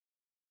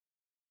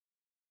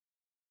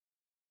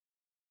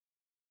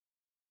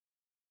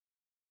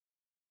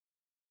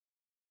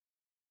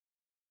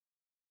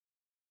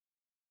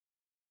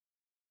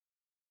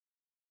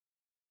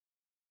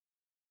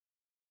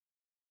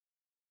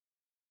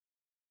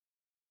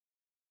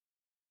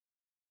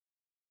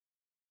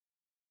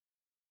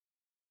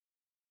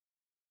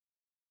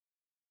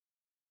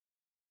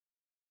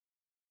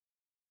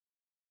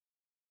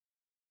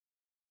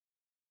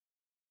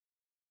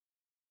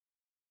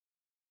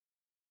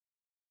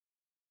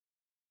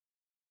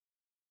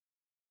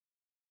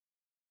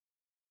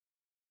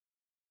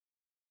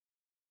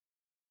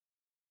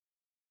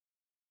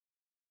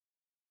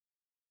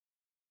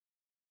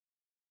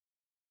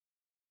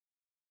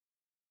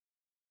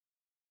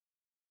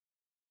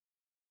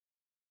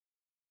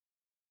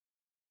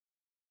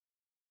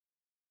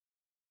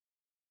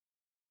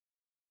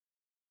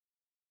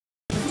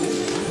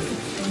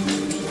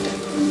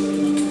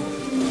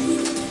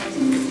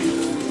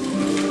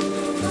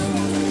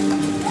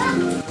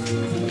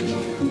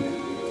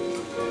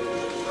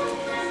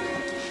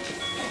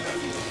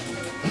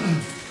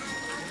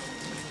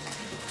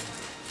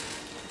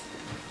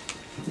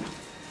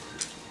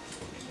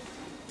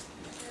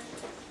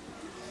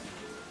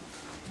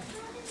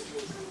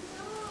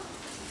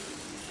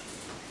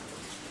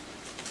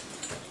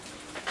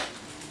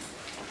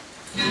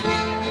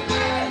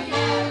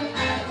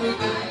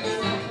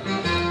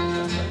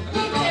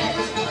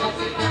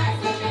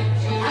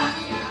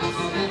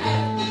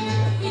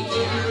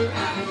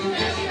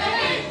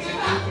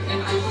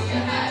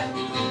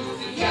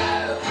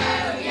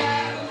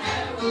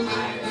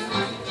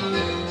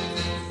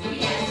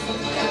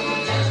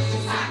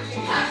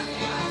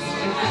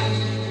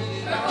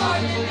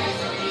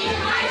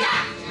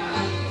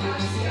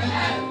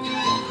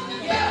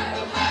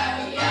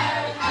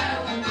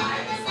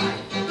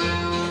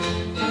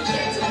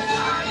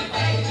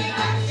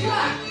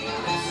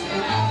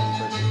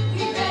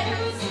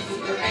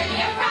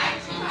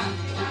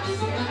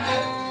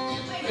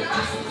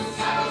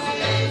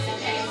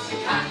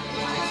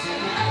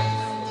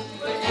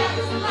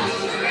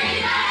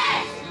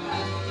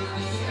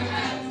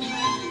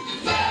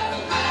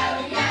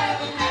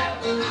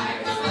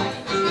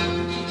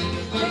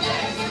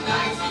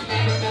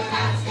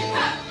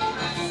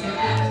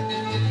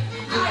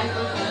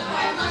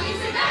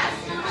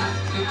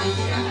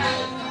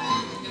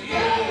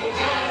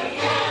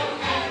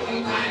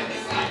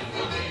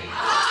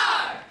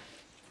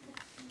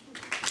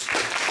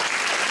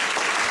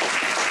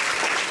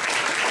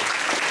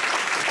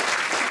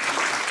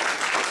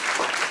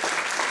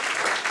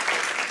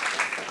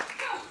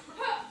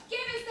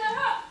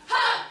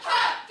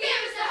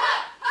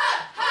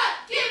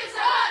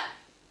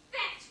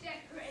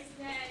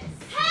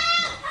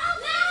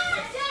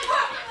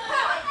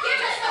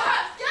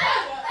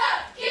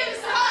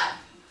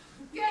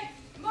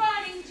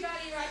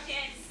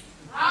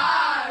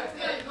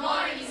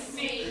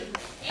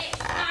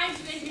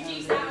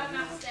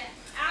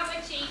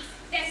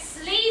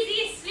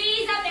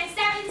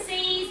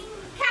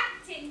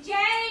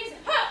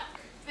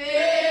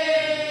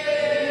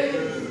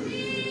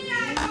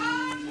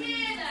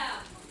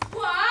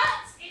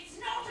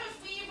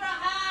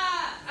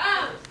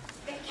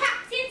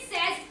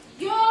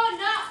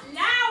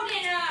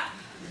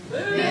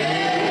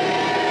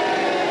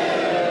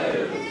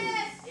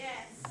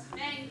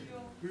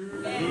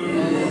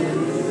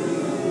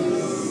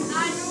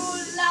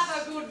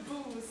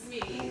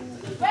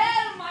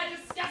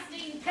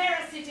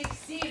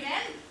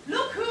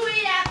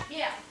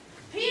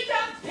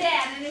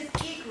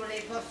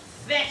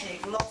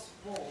pathetic lost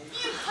ball.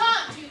 You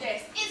can't do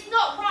this. It's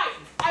not right.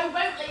 I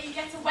won't let you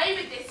get away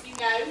with this, you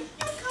know. You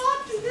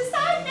can't do this.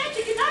 I'm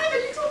magic and I'm a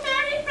little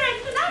fairy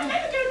friend and I'm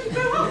never going to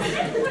grow up and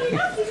everybody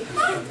else is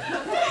fine.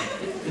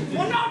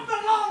 Well, not for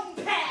long,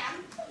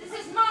 Pam. This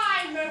is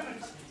my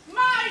moment.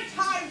 My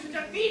time to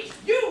defeat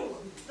you.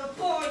 The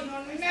boy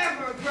who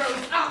never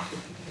grows up.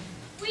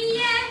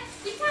 We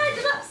tied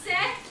them up,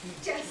 sir.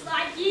 Just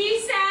like you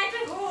said.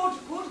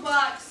 Good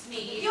work,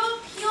 Sneed. You're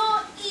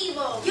pure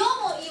evil. You're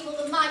more evil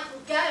than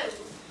Michael Gove.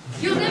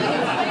 You'll never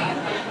get away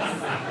with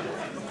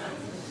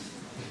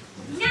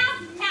this.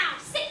 Now,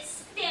 sit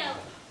still.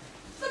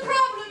 The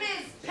problem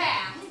is,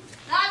 Pam,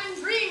 I've been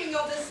dreaming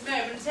of this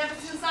moment ever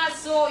since I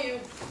saw you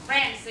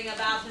prancing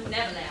about in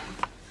Neverland.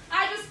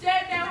 I just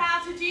don't know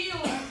how to deal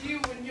with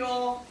you and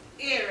your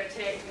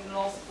irritating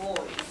lost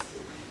boys.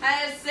 I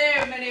have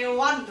so many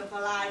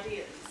wonderful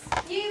ideas.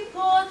 You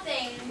poor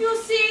thing. You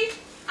see,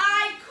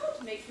 I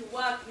could make you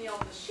work me on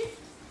the shift.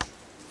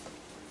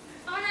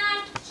 On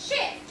our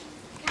shift,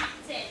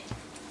 Captain.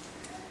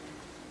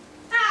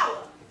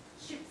 Our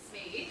ship's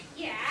me.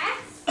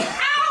 Yes.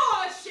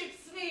 Our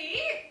ship's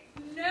me.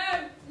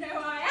 No,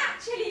 I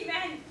actually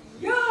meant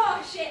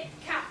your ship,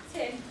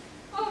 Captain.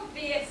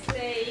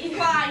 Obviously.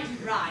 Quite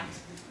right.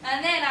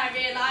 And then I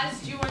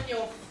realised you and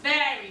your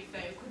fairy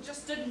folk would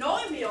just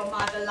annoy me on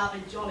my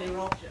beloved Jolly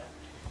Roger.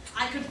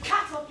 I could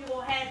cut off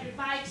your head with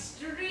my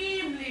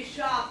extremely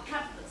sharp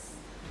cutlass.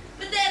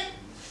 But then,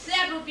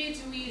 that would be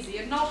too easy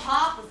and not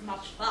half as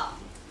much fun.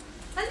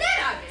 And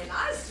then I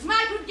realised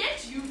I could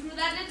get you through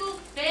that little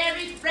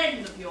fairy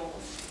friend of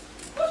yours.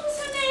 What was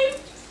her name?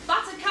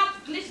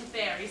 Buttercup Glitter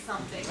Fairy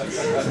something.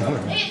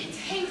 It's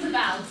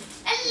Tinkerbell.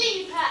 And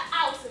leave her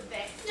out of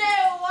this.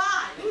 No,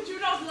 why? Would you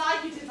not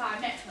like it if I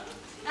met her?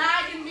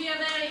 I can be a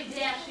very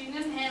dashing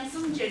and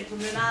handsome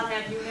gentleman, I'll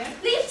have you know.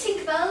 Leave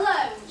Tinkerbell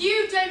alone.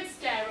 You don't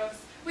scare us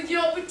with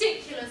your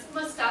ridiculous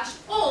moustache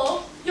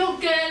or your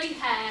girly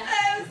hair.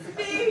 Oh,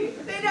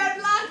 Steve, they don't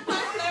like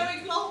my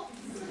flowing locks.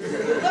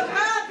 But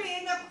her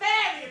being a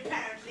fairy,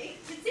 apparently,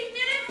 it seemed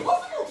nearly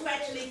impossible to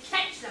actually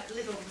catch that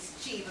little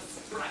mischievous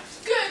sprite.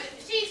 Good.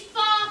 She's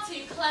far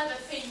too clever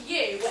for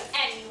you,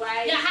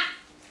 anyway. Aha!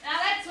 Now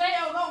that's where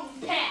you're wrong,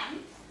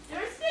 Pam.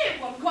 There is no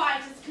one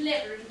quite as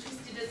clever and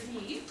twisted as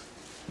me.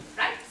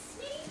 Right,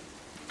 Steve?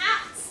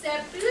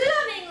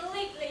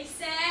 Abso-bloomingly,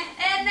 sir.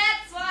 And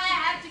that's why I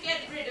had to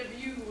get rid of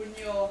you and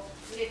your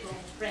little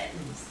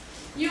friends.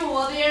 You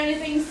were the only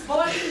thing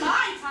spoiling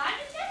my time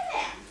in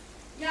Neverland.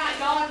 I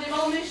can't live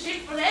on this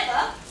ship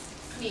forever.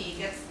 Me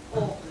gets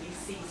awfully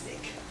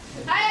seasick.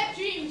 I have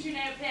dreams, you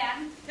know,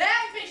 Pam.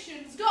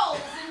 Ambitions, goals,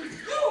 and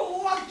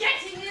you are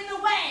getting in the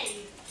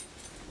way.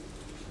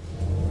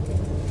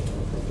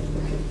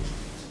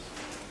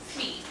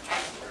 Me.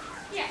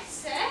 Yes,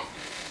 sir.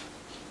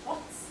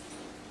 What's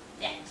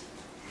that?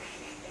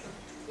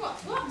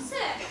 What,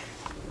 sir?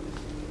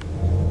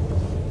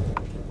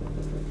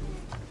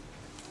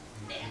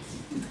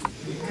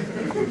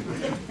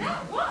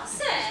 What,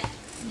 sir?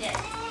 That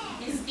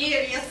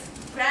mysterious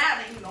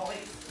growling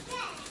noise.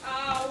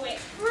 Oh,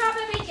 it's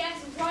probably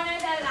just one of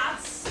the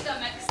lad's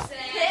stomachs, sir.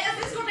 Has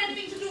this got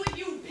anything to do with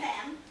you,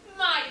 Pam?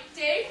 Might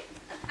do.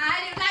 I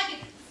don't like it.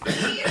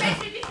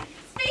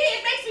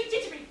 It makes me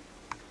jittery.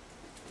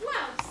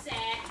 Well,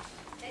 sir,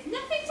 there's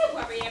nothing to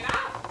worry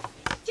about.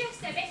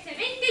 Just a bit of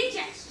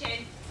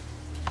indigestion.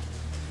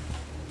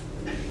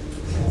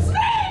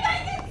 Scream,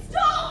 make it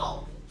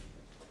stop!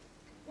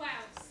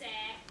 Well,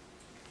 sir,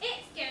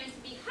 it's going to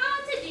be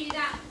hard to do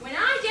that when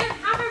I don't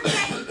have a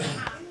ready to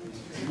hand.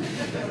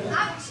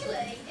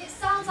 Actually, it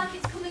sounds like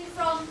it's coming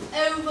from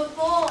overboard.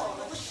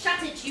 Oh,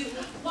 shut it, you.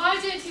 Why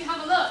don't you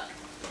have a look?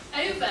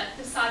 Over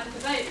the side of the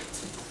boat.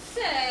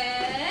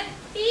 Sir,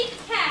 be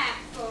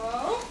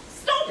careful.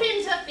 Stop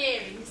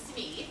interfering,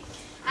 Smee.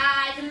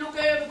 I can look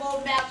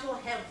overboard without your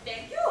help,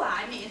 thank you.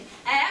 I mean,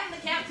 I am the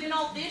captain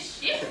of this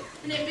ship,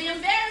 and it'd be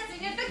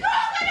embarrassing if the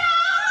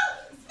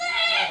crocodile!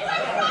 Smee, it's a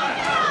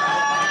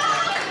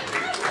crocodile!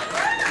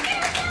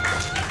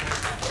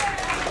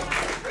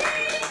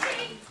 Really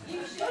think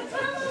you should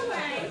come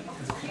away.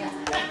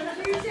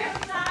 You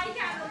don't like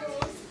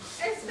animals,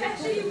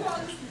 especially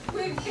ones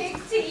with big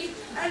teeth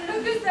and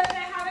look as though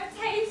they have a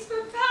taste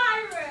for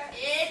pirates.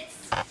 It's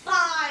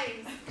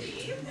fine,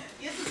 Steve.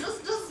 It's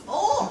just a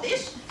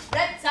smallish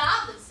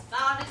reptile that's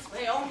found its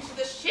way onto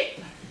the ship.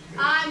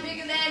 I'm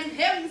bigger than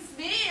him,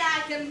 Smee.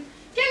 I can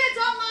kill it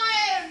on my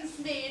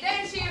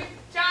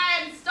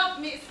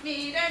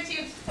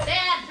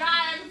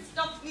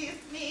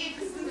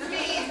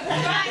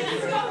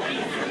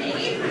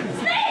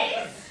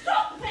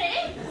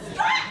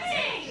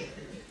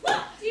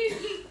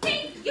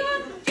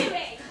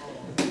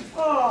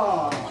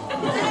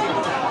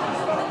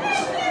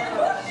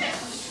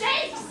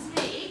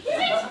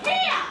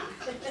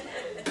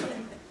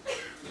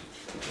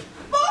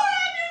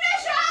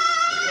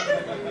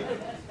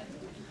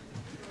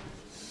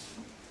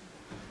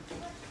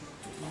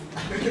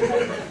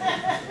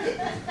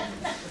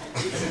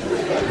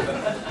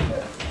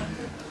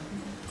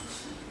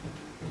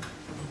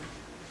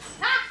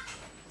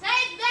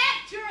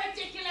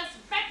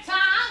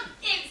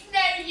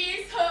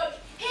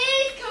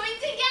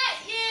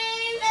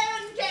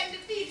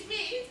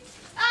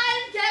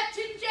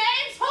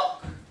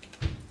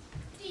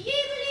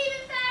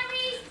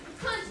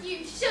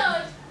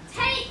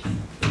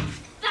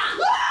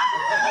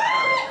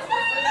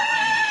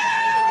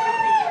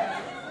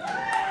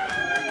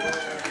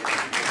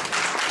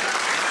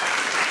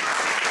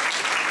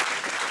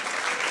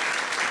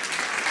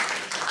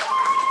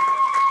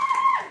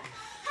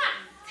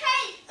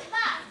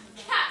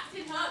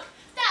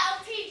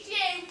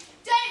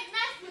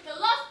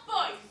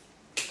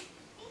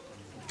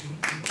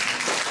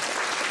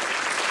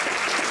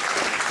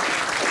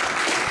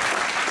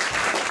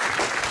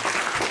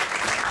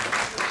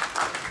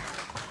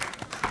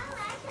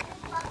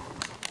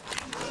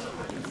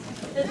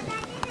Hello,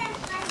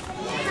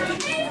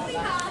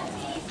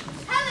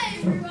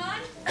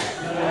 everyone.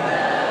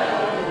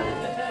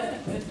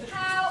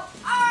 How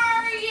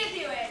are you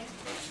doing?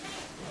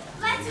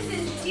 Let us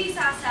introduce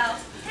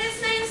ourselves.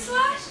 His name's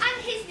Swash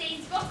and his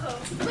name's Buckle.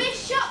 We're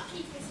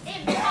shopkeepers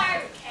in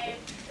Pirate Cove,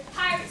 the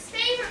pirates'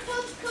 favourite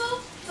pub to call,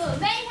 full of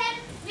mayhem,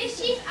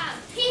 mischief and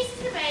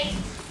pieces of bait.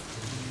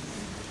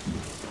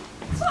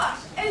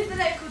 Swash owns the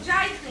local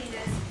dry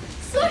cleaners.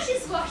 Swash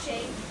is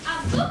washing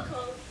and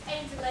Buckle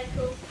owns the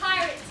local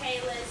pirate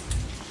tailors.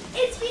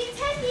 It's been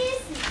 10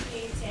 years since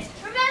we moved in.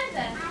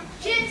 Remember,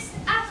 just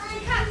after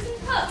Captain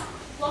Cook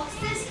lost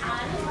his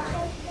hand.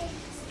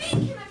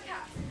 Speaking of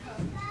Captain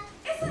Cook,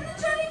 isn't the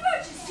Jolly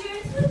Roger due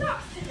to the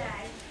docks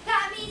today?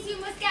 That means you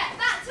must get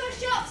back to our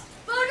shops,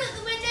 board up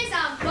the windows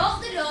and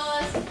bolt the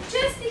doors.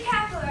 Just be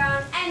careful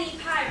around any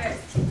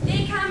pirates.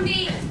 They can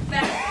be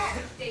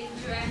very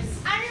dangerous.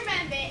 And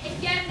remember,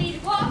 if you ever need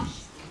a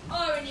wash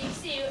or a new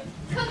suit,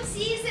 come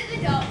see us at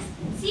the docks.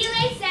 See you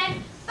later.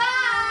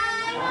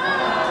 Bye!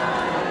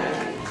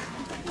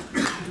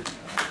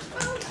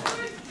 Oh,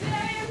 good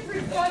day,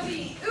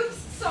 everybody. Oops,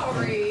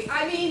 sorry.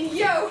 I mean,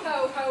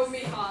 yo-ho-ho, me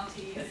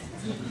hearties.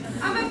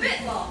 I'm a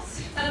bit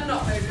lost, and I'm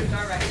not very good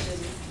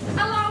directions.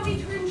 Allow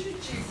me to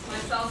introduce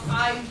myself.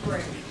 I'm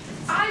Brick.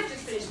 I've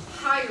just finished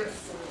pirate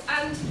school,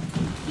 and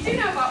you do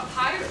know about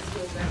pirate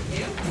school, don't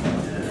you?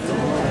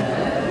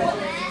 Well,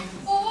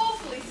 it's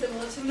awfully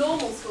similar to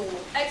normal school,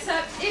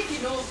 except if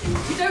you're naughty,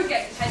 you don't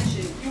get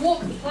detention. You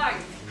walk the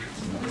plank.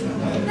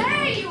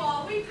 There you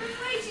are. We've been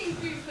waiting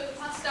for you for the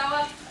past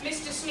hour.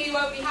 Mr. Smee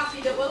won't be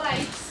happy that we're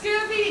late.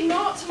 Scurvy,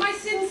 not my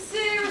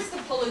sincerest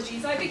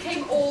apologies. I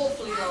became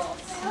awfully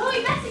lost. Oh,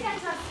 you better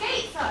get our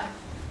skates on.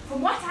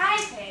 From what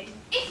I've heard,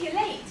 if you're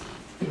late,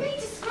 you need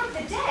to scrub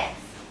the decks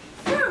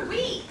for a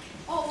week.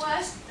 Or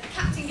worse, the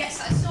captain gets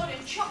that sword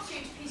and chops you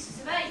into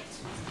pieces of eight.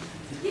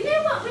 You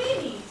know what we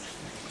need?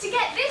 To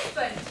get this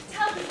fun, to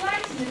help us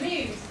lighten the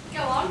mood.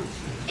 Go on.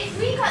 If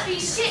we got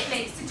these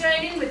shipmates to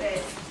join in with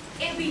us,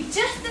 it'd be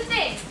just the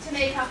thing to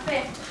make our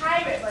fifth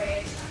pirate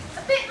voyage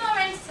a bit more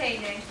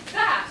entertaining.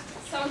 That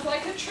sounds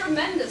like a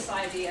tremendous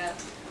idea.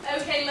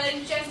 Okay, ladies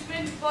and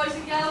gentlemen, boys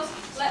and girls,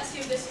 let's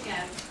do this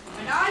again.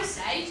 When I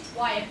say,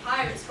 why are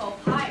pirates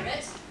called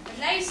pirates?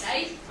 And they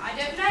say, I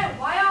don't know,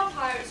 why are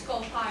pirates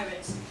called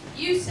pirates?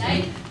 You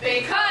say,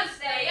 because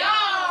they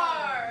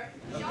are!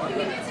 Shall we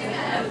give it a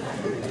go?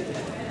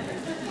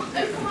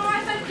 Oh, come on, I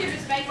think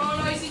givers make more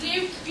noise than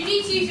you. You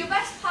need to use your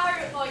best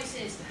pirate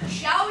voices.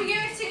 Shall we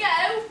give it a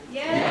go?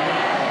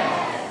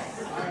 Yes!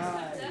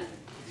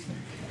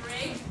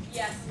 Three,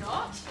 yes,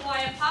 not.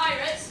 Why are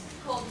pirates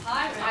called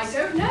pirates? I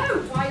don't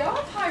know. Why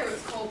are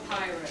pirates called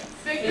pirates?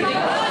 Because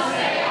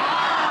they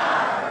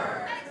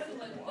are!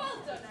 Excellent. Well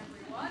done,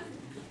 everyone.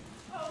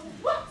 Oh,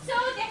 what's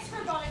all this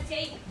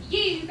frivolity?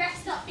 You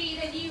best not be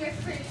the new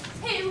recruit,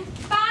 who,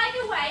 by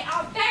the way,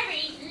 are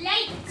very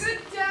late.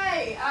 Good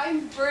day.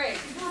 I'm Brig.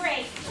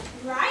 Great,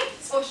 right?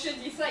 Or should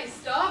you say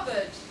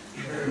starboard?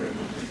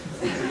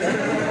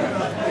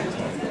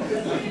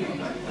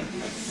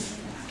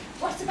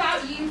 What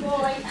about you,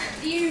 boy?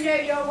 Do you know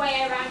your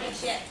way around a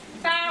ship?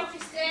 Bow to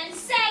stern,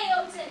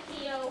 sail to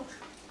heel.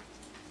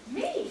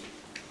 Me?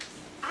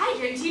 I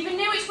don't even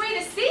know which way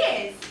the sea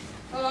is.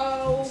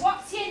 Oh,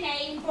 what's your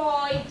name,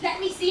 boy? Let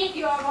me see if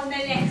you're on the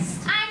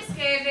list. I'm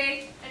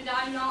Scurvy. And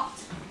I'm not.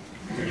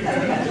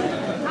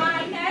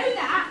 I know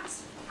that.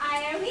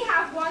 I only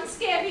have one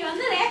scurvy on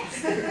the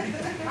list.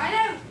 I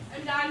know,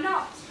 and I'm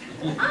not.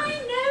 I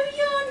know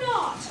you're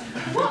not.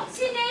 What's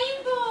your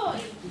name, boy?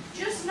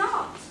 Just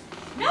not.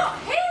 Not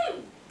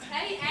who?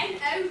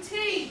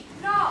 K-N-O-T.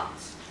 Not.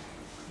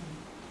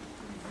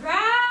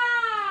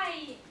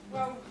 Right.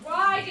 Well,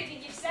 why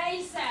didn't you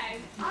say so?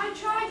 I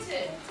tried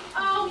to.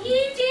 Oh,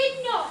 you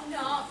did not.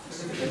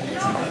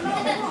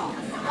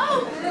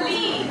 Oh,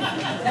 please.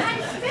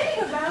 I'm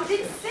spinning around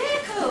in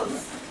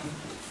circles.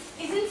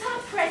 Isn't our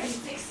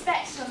presence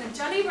expected on the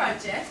Jolly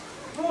Roger?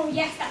 Oh,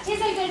 yes, that is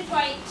a good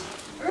point.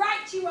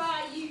 Right you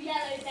are, you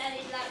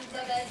yellow-bellied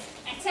landlubbers.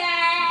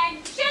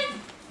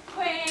 Attention!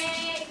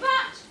 Quick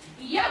march!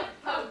 Yo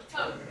ho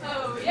ho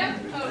ho, yo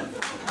ho.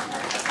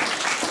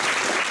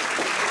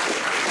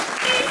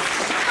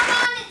 Come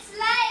on, it's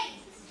late!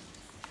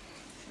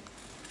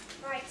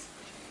 Right,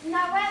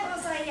 now where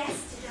was I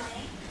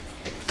yesterday?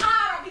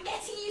 I'll be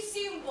getting you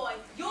soon, boy.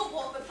 You'll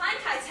walk the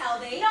plank, I tell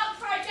thee. Not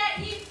before I get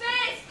you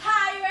first,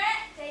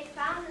 pirate! They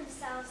found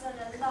themselves on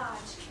a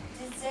large,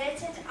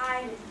 deserted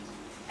island.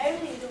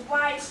 Only the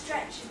wide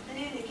stretch of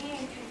blue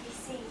lagoon could be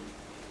seen,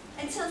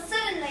 until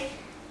suddenly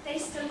they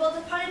stumbled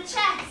upon a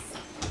chest.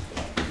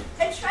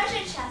 A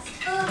treasure chest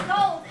full of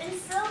gold and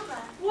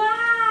silver.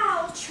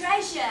 Wow,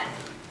 treasure.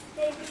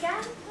 They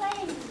began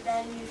playing with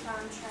their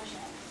newfound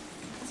treasure,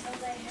 until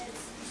they heard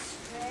some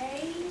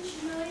strange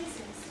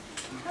noises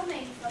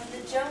coming from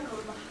the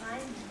jungle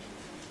behind them.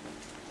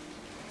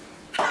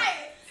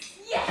 Pirates,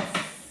 yes.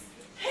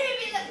 Who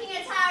be looking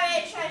at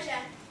our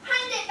treasure?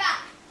 Hand it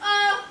back!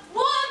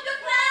 Warm the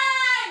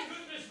plank.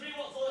 Goodness me,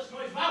 what's all this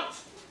noise about?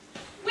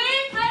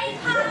 We're playing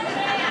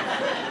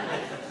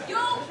pirates.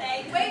 You're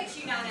playing, won't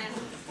you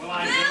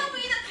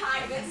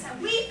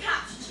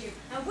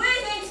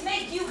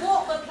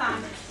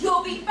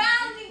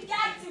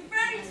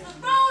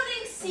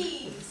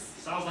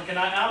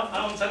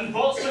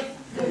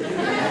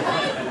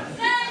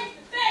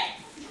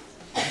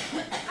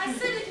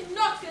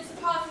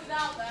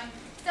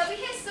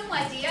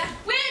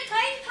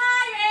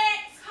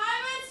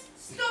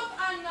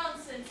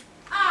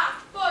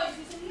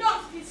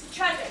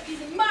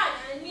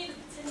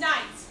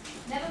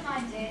Never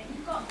mind, dear.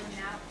 You've got them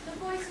now. The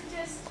boys are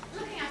just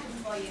looking at them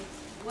for you.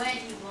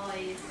 Weren't you,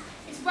 boys?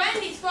 It's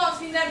Wendy's fault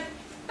for them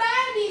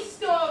baby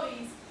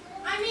stories.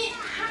 I mean,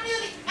 have you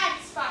the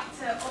X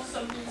Factor or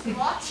something to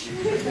watch?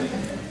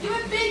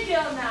 You're a big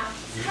girl now.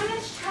 How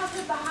much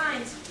childhood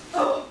behind?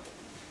 Oh!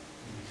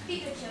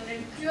 Be good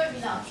children. You won't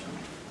be large.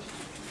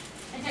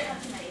 And don't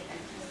have to make them.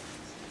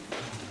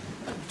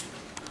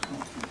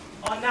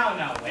 Oh,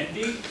 now,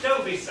 Wendy,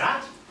 don't be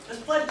sad. There's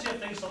plenty of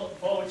things to look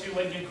forward to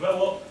when you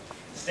grow up.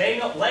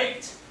 Staying up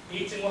late,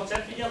 eating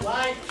whatever you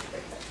like,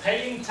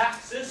 paying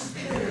taxes,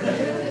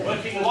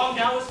 working long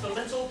hours for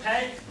little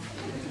pay.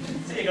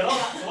 So you got all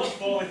that to look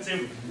forward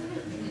to.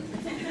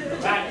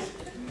 Right,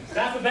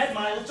 time for bed,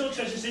 my little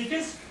treasure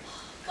seekers.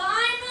 But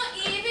I'm not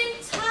even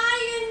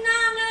tired,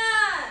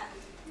 Nana!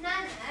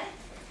 Nana,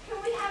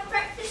 can we have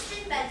breakfast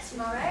in bed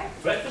tomorrow?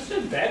 Breakfast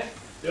in bed?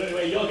 The only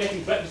way you're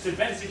getting breakfast in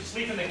bed is if you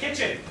sleep in the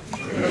kitchen.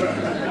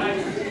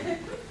 Right,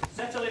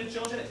 settle in,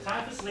 children, it's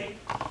time for sleep.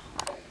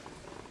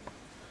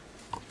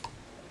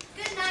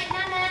 Good night,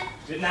 Nana.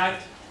 Good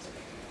night.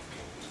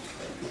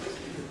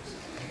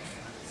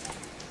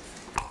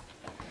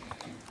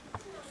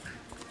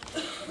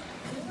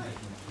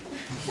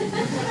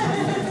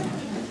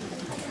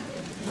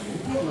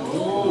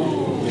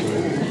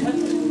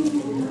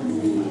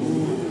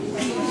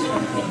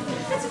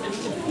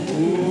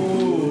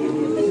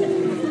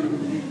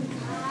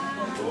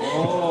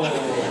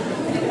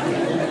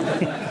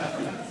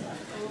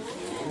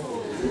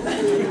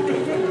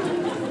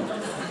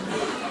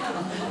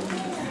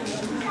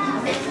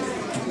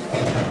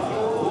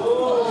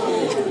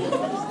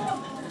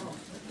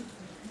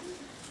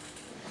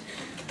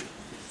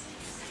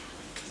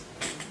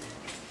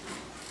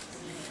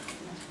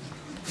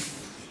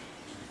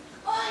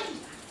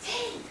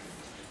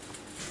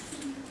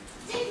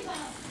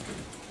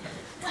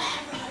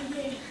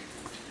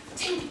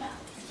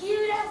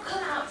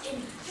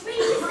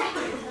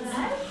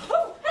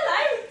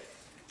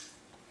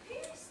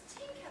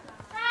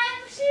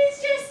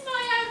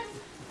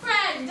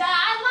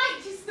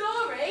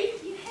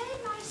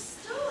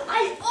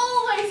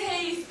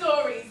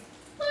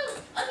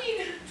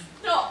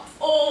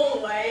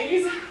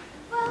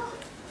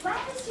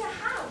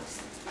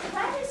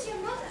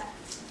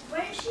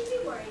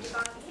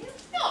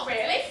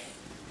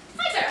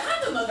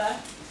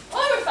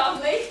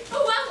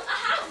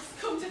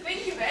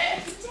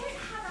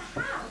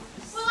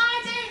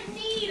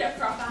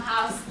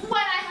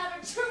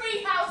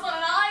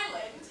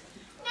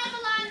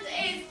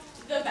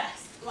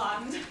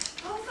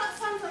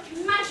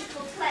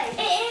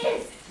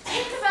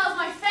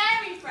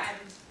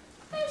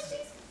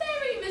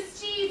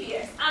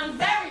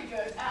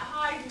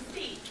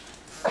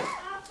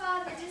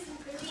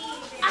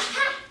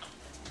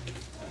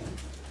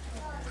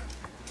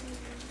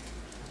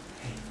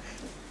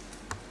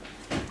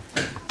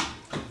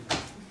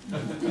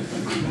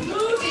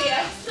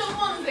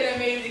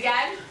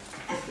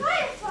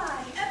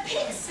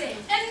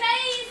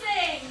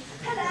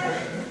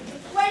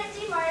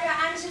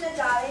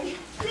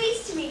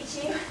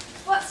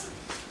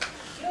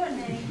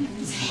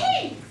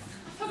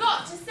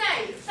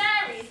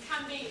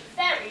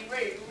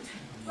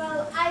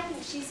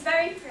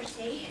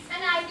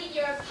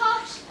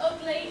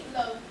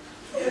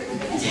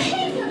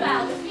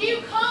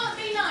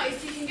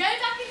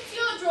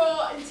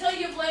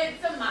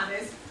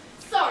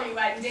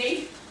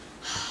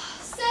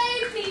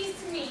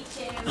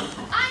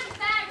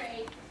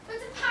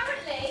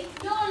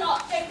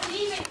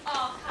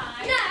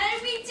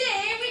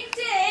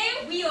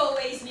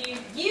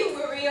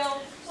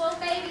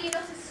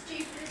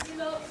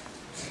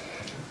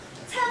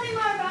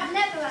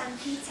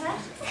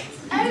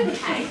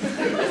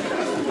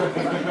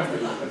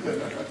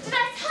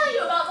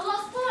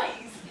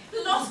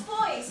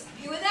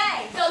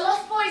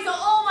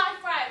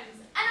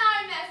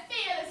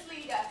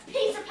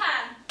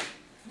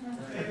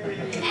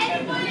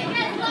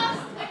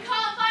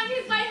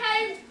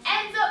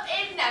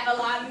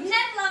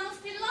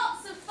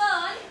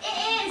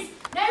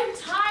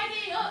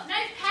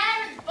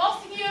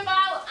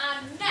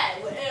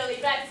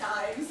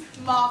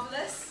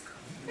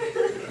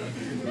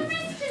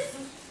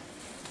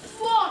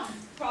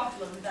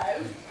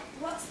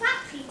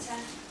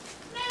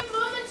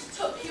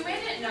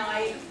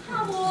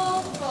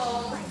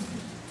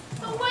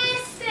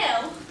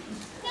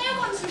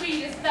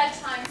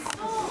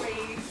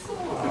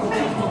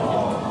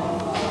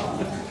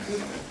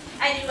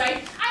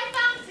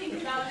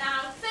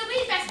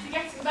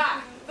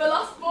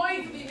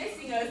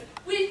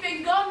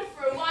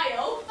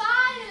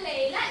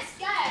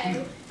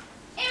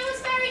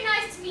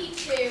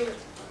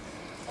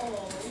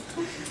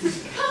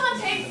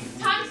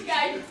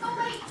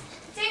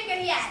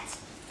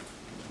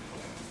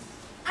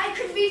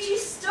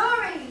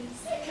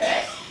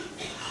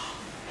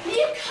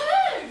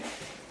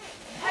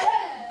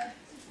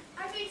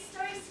 I've been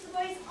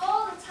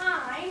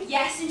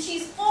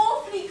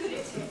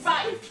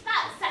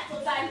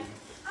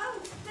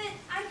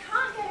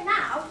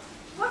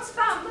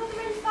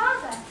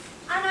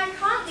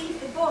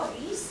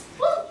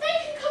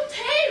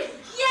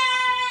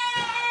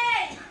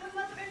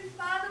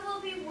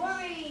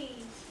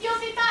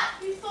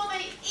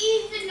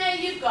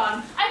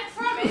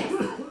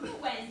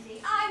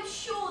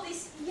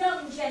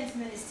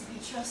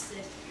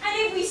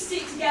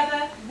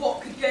Nana.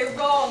 What could go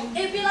wrong?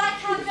 It'd be like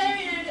having our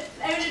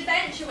own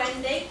adventure,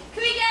 Wendy.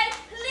 Can we go,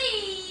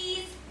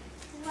 please?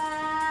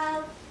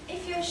 Well,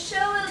 if you're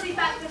sure we'll be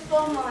back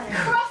before morning.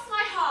 Cross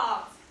my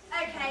heart.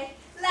 Okay,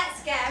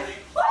 let's go.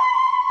 What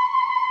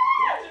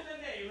in the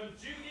name of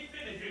Judy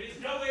Finnegan is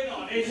going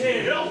on in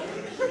here?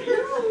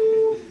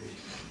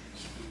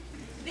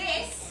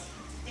 This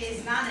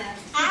is Nana.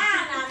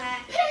 Nana.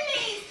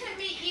 Pleased to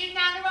meet you,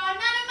 Nana.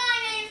 Nana, my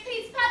name's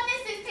Peter Pan.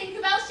 This is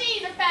Tinkerbell.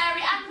 She's a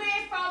fairy, and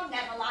we're from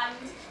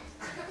Neverland.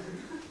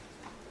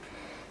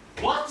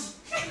 What?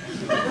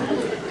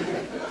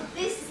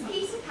 This is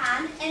Peter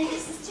Pan and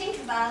this is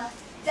Tinkerbell.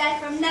 They're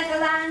from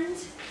Neverland.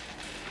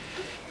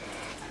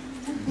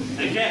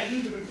 Again?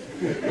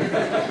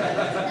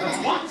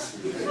 What?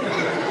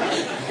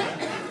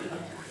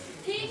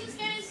 Peter's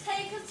going to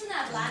take us to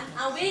Neverland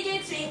and we're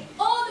going to read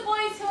all the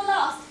boys who are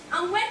lost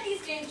and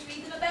Wendy's going to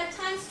read them a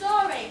bedtime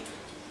story.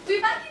 We'll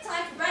be back in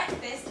time for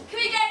breakfast. Can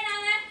we go,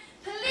 Nana?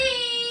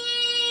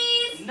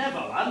 Please?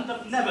 Neverland?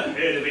 I've never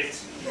heard of it.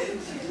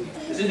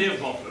 Is it near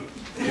Botham?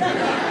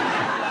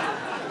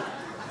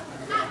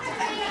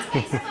 Actually,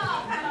 it's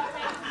far from our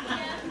way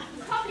here.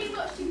 Probably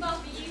much too far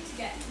for you to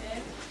get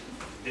to.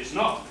 It's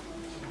not.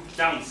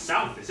 Down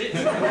south, is it?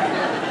 Can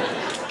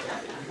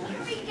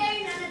we go,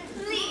 Nana,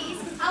 please?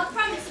 I'll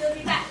promise we'll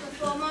be back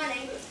before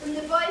morning and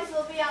the boys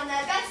will be on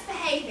their best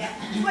behaviour.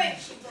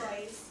 Won't you,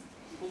 boys?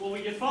 Well, what will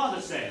your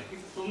father say?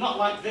 Well, not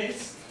like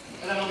this.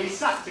 And then I'll be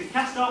sacked and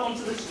cast out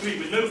onto the street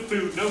with no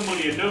food, no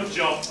money and no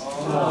job.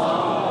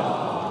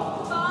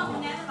 Father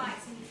never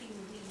likes anything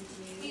we do.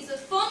 He's a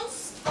fun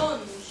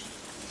sponge.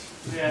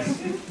 Yes,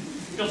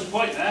 you've got a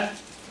point there.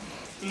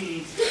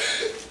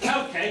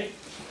 Okay,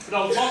 but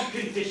on one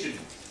condition.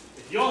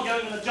 If you're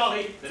going on a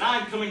jolly, then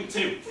I'm coming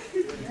too.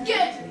 Good.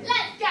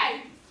 Let's go.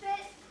 But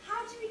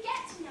how do we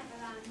get to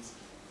Neverland?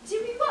 Do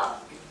we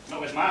walk? Not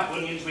with my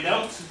onions, we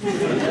don't.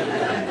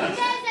 There's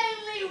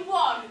only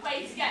one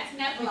way to get to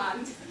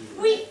Neverland.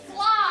 We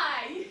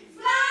fly.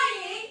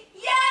 Flying?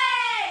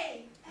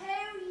 Yay!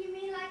 Oh, you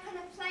mean like on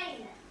a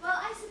plane? Well,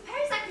 I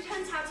suppose I could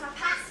hunt out our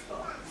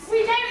passports.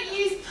 We don't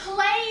use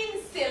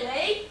planes,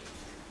 silly.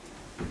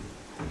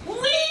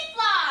 We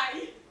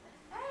fly.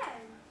 Oh.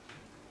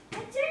 I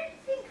don't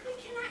think we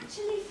can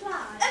actually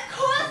fly. Of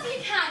course you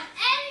can.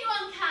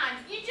 Anyone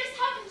can. You just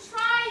haven't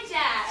tried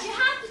yet. You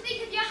have to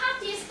think of your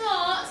happiest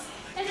thoughts.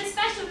 There's a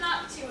special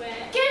nut to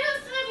it. Give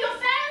us some of your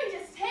fairy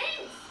dust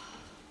hints.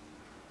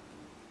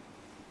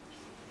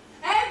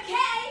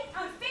 Okay,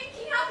 I'm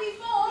thinking happy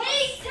thoughts. Me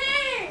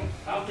too.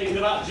 I'm thinking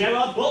about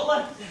Gerard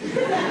Butler.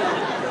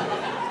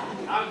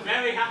 I'm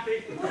very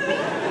happy.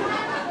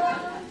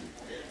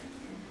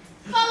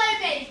 Follow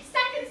me.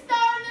 Second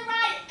star on the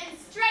right and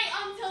straight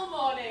on till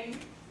morning.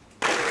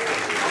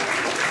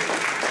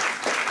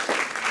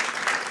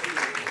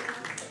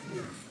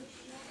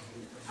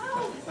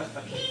 Oh,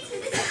 Peter,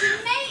 this is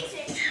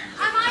amazing.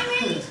 Am I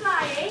really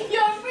flying?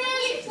 You're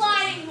really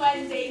flying,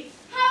 Wendy.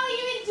 How are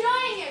you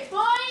enjoying it,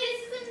 boy?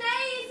 This is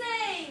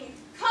amazing.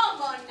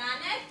 Come on,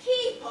 Nana,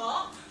 keep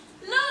up.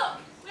 Look,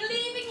 we're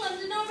leaving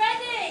London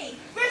already.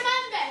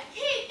 Remember,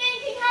 keep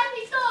thinking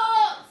happy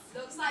thoughts.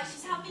 Looks like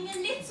she's having a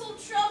little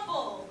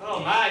trouble. Oh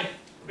my,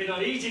 I've been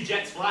on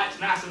EasyJet's flights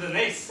nicer than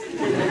this. Just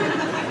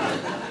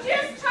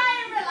try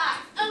and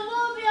relax, and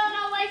we'll be on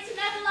our way to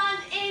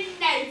Neverland in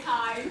no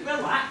time.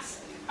 Relax?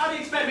 How do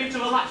you expect me to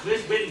relax with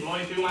this wind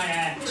blowing through my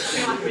hair? I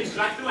feel like I've been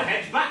dragged through a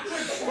hedge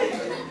backwards.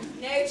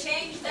 No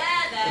change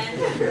there, then.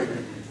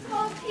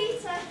 Oh,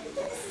 Peter,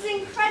 this is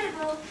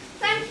incredible.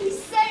 Thank you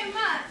so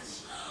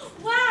much.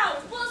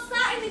 Wow, what's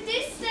that in the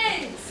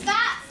distance?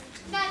 That's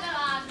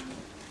Neverland.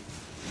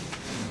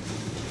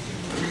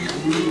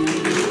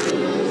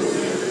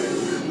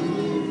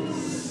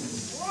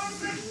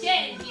 Once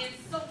again he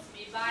insults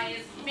me by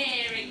his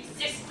mere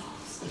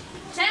existence.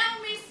 Tell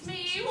me,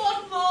 Smee, what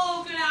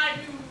more can I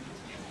do?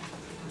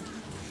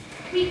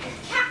 We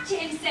could capture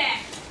him, sir.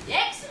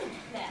 Excellent,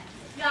 there.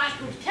 I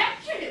could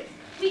capture him.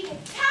 We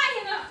could tie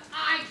him up.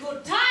 I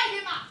could tie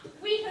him up.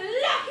 We could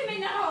lock him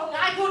in the hole.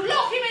 I could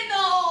lock him in the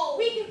hole.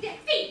 We could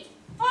defeat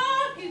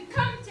all who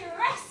come to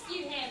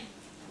rescue him.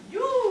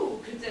 You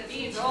could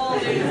defeat all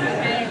those who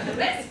came to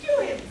rescue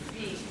him,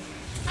 Smee.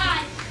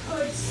 I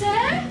could,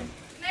 sir.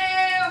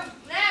 No,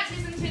 that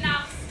isn't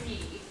enough,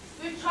 Smee.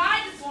 We've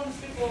tried this once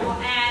before,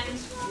 and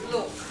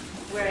look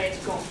where it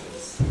got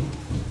us.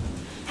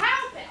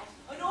 How about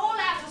an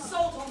all-out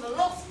assault on the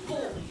lost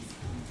boys?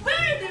 Where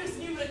are those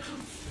new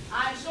recruits?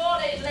 I'm sure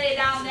they'd lay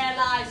down their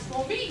lives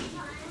for me.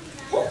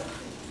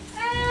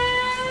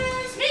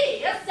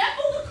 Smee,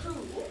 assemble the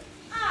crew.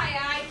 Aye,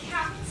 aye,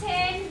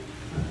 Captain.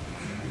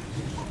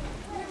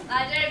 I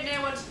don't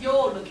know what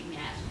you're looking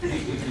at.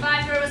 If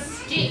I throw a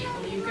stick,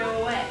 will you go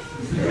away?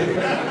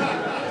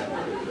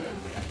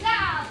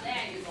 Now,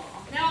 there you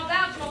are. Now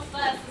about your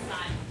first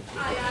assignment.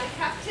 Aye, aye,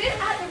 Captain.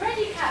 At the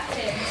ready,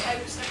 Captain.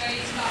 Toast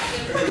against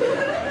Captain.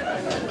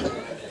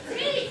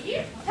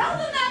 Smee, tell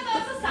them their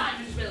first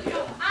assignment, will you?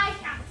 Aye,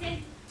 Captain.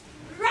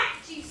 Rat,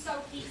 you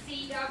sulky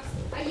sea dogs.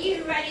 Are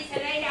you ready to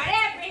lay down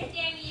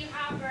everything you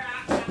have for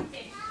our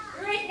Captain?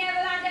 Rid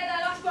Neverland of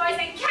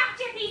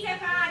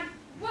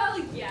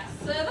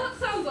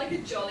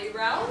jolly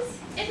rouse.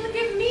 It'll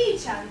give me a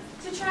chance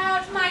to try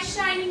out my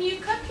shiny new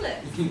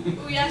cutlets.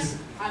 Oh yes,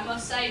 I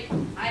must say,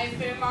 I have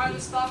been admiring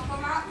the sparkle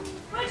on that.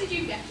 Where did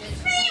you get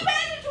it? Me,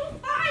 where did you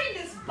find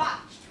this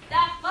bunch?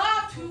 They're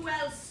far too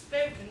well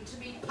spoken to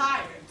be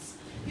pirates.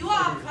 You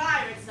are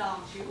pirates,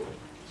 aren't you?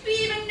 Do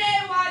you even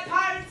know why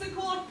pirates are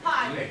called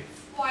pirates?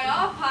 Why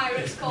are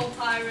pirates called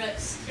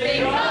pirates?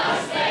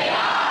 Because they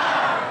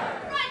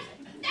are! Right,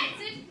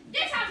 that's it.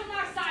 Get out of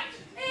my sight.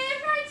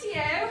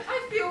 Rightio.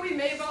 I feel we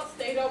may have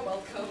outstayed our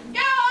welcome. Go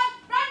on!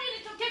 Run, you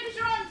little kippers,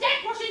 you're on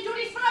deck washing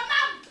duties for a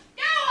month!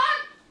 Go on!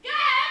 Go!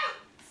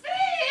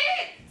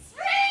 Speed!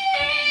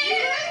 Speed! You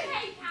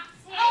okay,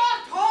 Captain? Oh,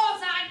 of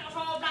course I'm not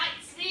all right,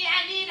 Smee. I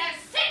need a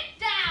sit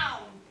down!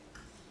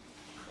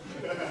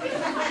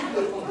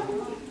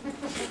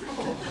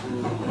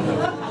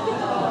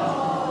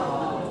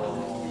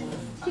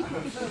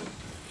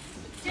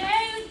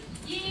 Don't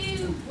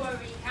you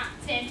worry,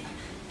 Captain.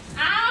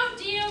 I'll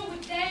deal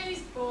with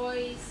those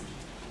boys.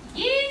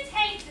 You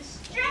take the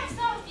stress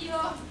off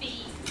your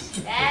feet.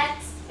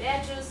 That's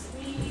better,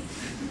 Smee.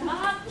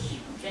 Much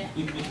better.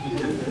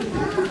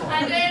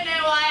 I don't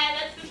know why I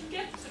let them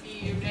get to me,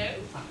 you know.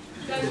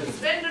 Going to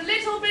spend a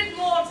little bit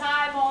more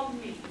time on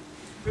me.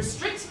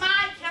 Restrict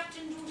my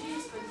captain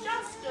duties for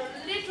just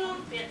a little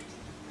bit.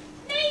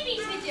 Maybe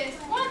for just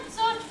once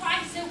or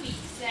twice a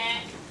week,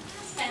 sir.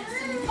 Spend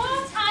some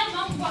more time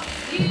on what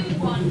you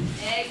want.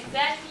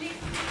 Exactly.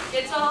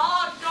 It's a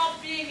hard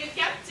job being a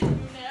captain,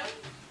 you know.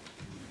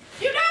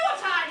 You know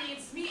what I need,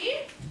 Smee?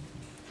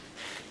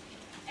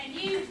 A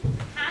new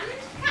hand,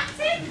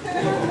 Captain?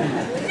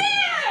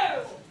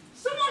 No!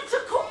 Someone to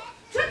cook,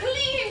 to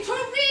clean, to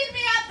read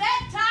me a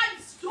bedtime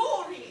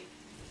story.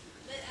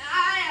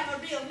 I am a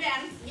real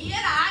man, Smee,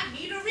 and I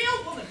need a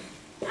real woman.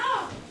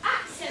 Oh,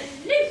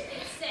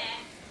 absolutely, sir.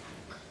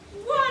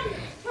 One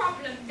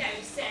problem,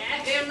 though, sir.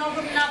 There's not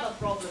another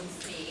problem,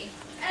 Smee.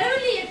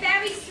 Only a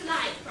very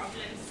slight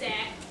problem, sir.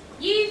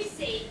 You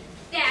see,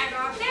 there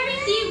are very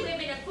few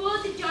women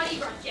aboard the Jolly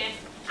Roger,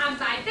 and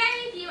by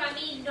very few I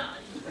mean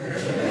none.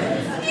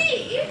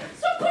 Smee,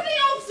 stop putting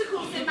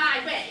obstacles in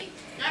my way.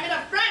 I'm in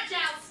a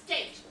fragile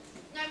state.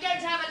 I'm going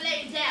to have a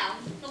lay down.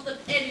 Not that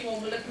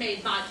anyone will have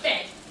made my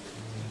bed.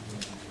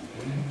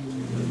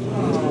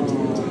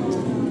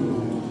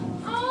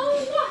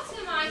 Oh, what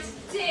am I to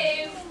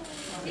do?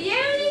 The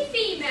only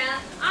female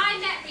I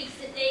met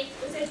recently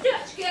was a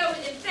Dutch girl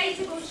with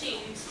inflatable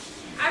shoes.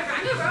 I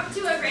rang her up to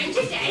arrange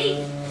a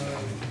date,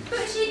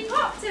 but she'd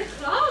popped her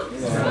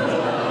clogs.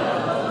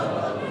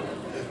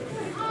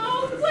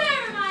 Oh,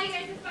 where am I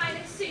going to find a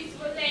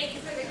suitable lady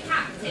for the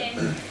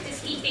captain? Does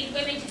he think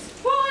women just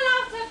fall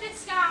out of the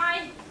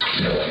sky?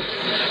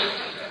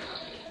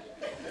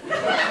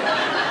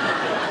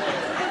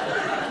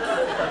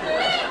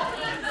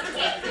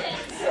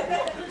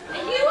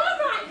 Are you all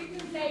right,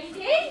 good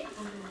lady?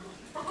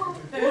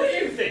 What do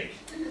you think?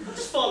 I've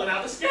just fallen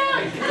out of the sky.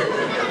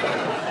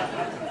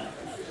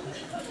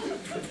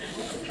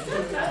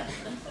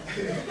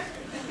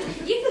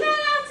 You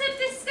fell out of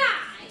the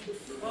sky?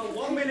 Well,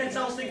 1 minute I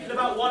was thinking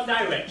about One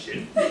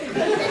Direction,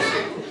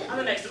 and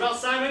the next about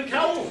Simon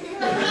Cowell.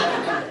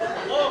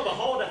 Lo and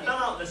behold, I fell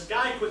out of the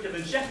sky quicker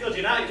than Sheffield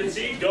United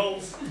conceded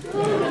goals. Are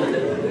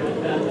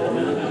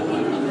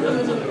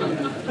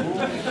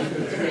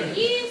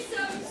you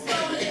some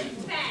sort of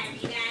fairy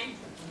then?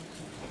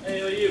 Who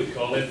are you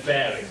calling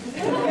fairy?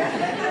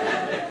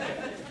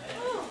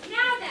 Oh,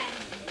 now then,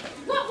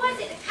 what was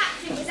it the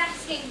captain was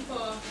asking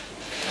for?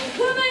 A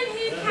woman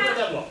who can...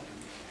 Then what?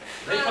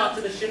 They part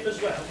of the ship as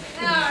well.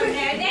 Oh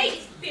no, they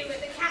just boo at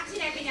the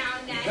captain every now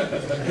and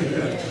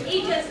then.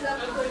 He does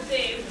love a good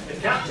boo. The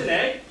captain,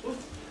 eh?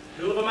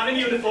 Cool of a man in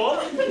uniform.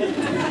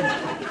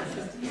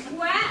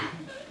 Well,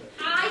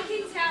 I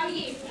can tell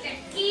you that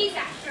he's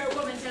after a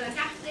woman to look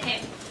after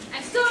him.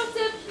 A sort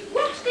of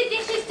wash the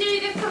dishes, do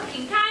the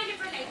cooking kind of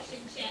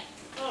relationship.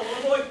 Oh, well,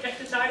 the boy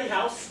kept a tidy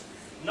house.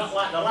 Not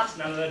like the last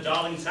Nana the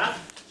Darlings had.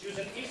 She was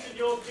an Eastern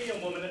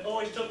European woman that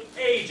always took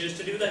ages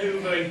to do the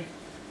hoovering.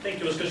 I think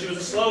it was because she was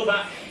a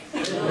Slovak.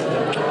 Where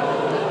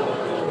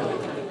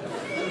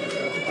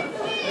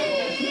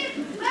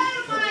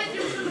am I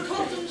doing the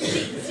cotton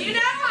sheets? You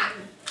know what?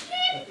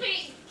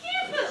 Kippy,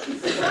 kippers!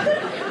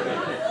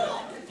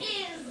 What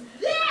is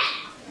that?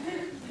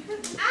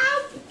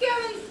 I'll go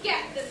and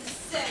get them,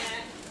 sir.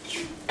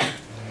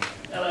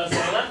 Hello,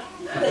 sailor.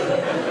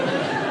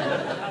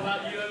 How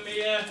about you and me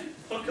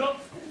hook up?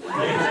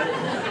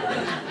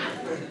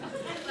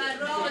 I'd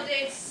rather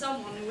date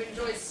someone who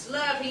enjoys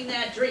slurping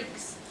their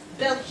drinks,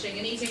 belching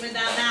and eating with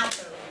their mouth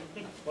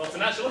open. Well, it's a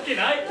nice looking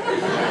night.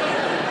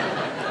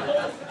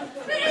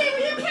 Really,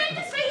 will you keep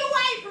this thing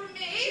away from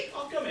me?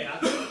 Oh, come here. I'll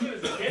give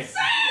us a kiss. See!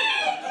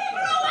 Keep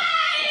it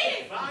away!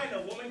 Fine, a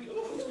woman. Ooh.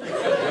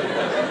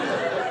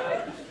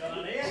 Go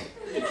on here.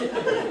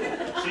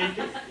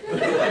 Cheeky.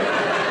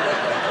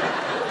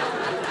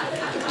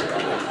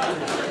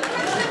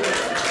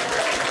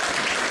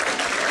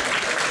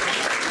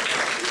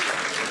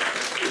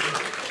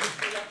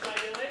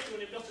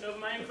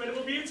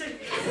 Incredible beauty.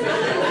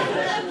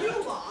 You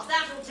are.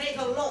 That'll take a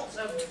lot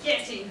of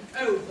getting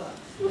over.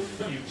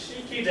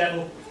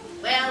 devil.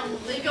 Well,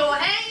 if you're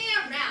hanging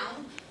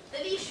around,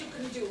 the least you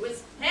can do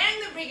is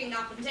hang the rigging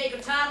up and take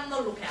a turn on the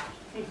lookout.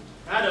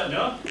 I don't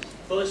know.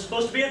 Well, it's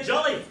supposed to be a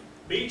jolly.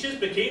 Beaches,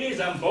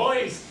 bikinis, and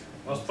boys.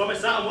 I was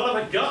promised that, and what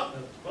have I got?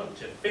 A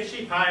bunch of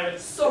fishy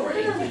pirates.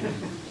 Sorry.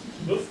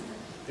 Oof.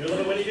 Do you love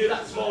it when you do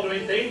that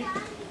smouldering thing?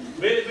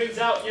 Really brings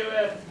out your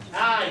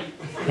eye.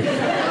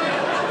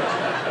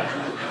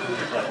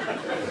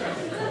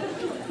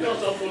 You're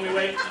so funny,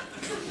 wait.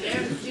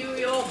 Don't do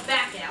your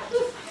back out.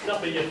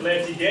 Stop it, you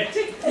flirty git.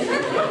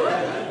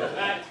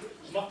 Right,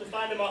 I'm off to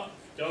find them up.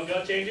 Don't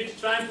go changing to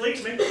try and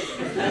please me.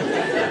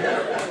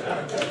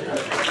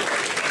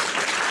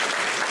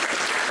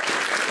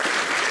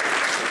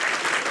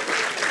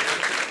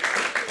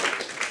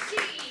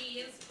 She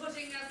is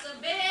putting a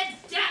severe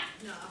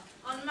dampener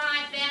on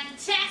my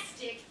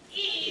fantastic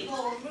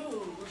evil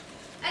mood.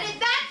 And if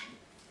that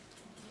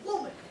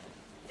woman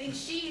thinks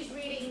she's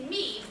reading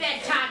me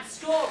bedtime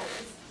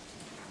stories,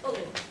 oh,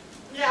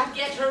 I'll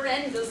get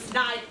horrendous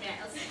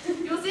nightmares.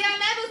 You see, I'm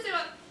never so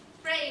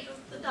afraid of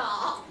the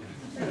dark.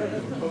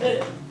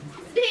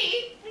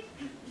 See?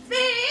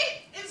 See?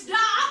 It's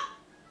dark.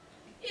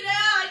 You know,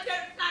 I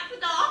don't like the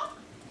dark.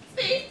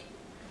 See?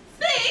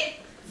 See?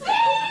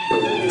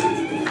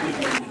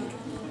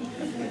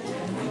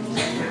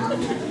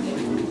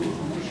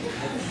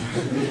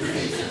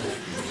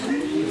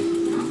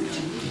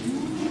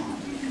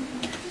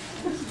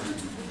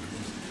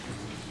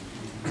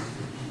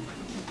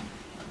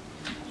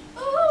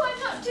 Oh, I'm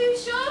not too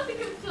sure if we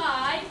can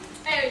fly.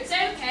 Oh, it's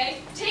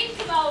okay.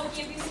 Tinkerbell will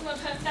give you some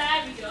of her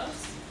fairy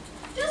dust.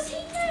 Does he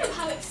know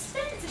how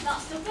expensive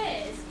that stuff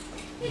is?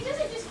 It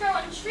doesn't just grow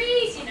on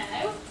trees, you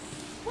know.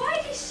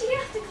 Why does she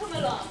have to come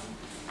along?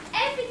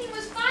 Everything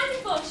was fine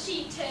before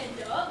she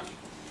turned up.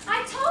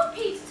 I told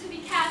Peter to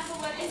be careful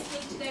when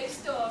listening to those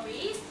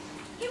stories.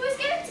 He was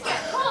going to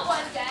get caught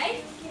one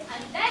day,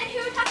 and then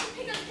who would have to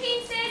pick up the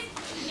pieces?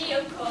 Me,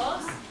 of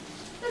course.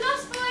 The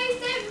Lost Boys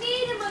don't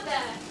need a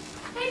mother.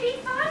 They've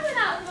been fine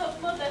without a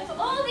mother for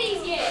all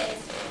these years.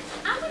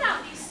 And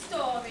without these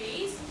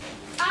stories,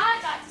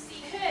 I'd like to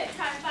see her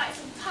try and fight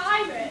some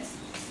pirates.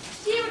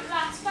 She would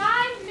last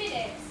 5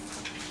 minutes.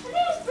 And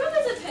those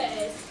brothers of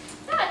hers,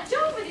 that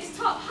dog with his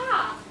top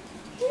hat,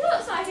 he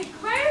looks like a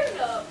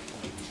grown-up.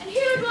 And who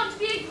would want to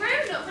be a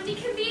grown-up when you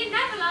can be in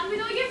Neverland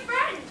with all your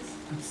friends?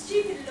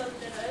 Stupid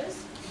Londoners.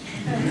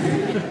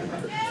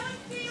 Don't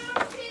feel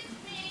kiss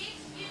me.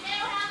 You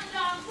know how the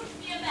dog puts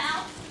me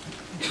about.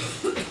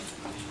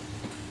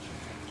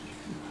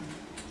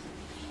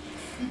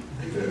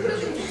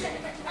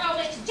 Oh,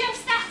 it's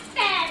just that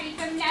fairy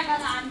from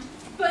Neverland,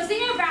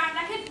 buzzing around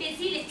like a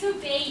busy little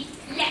bee.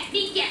 Let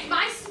me get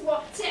my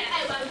swatter.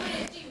 Oh, I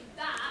wouldn't do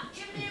that.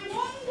 Give me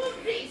one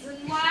good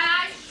reason why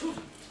I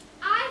should.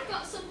 I've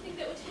got something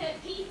that would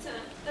hurt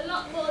Peter a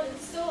lot more than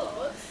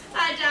swords.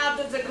 I doubt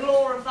that the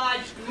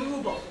glorified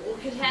screwball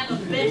could have a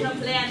better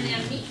plan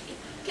than me,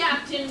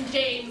 Captain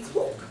James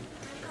Hook.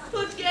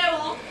 But go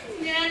on,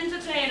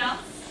 entertain us.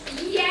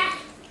 Yeah,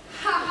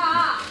 ha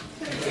ha.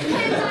 Suppose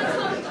I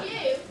told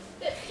you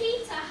that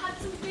Peter had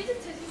some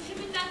visitors with him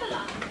in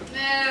Neverland.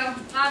 No,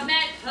 I've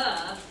met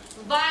her,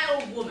 a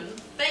vile woman,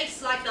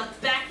 face like the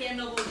back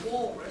end of a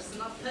walrus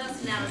and a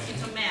personality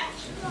to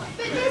match.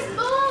 But there's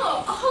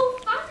more, a whole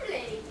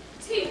family.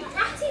 2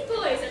 bratty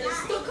boys and a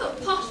stuck-up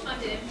posh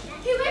madam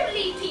who won't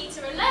leave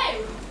Peter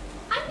alone.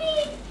 I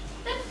mean,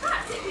 they're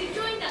practically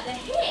joined at the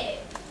hip.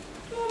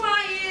 For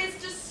my ears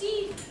to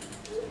see.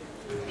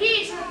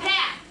 Peter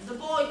Pan, the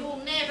boy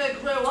who'll never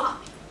grow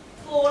up,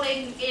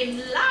 falling in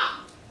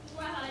love.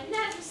 Well, I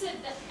never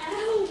said the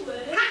L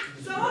word. Ha!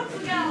 So what's the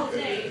girl's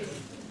name?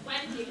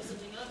 Wendy or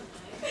something, I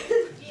don't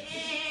know.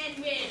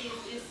 And where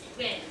is this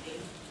Wendy?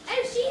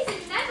 Oh, she's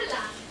in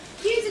Neverland,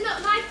 using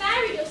up my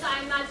fairy dust,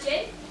 I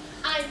imagine.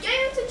 I'm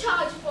going to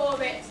charge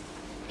for it.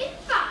 In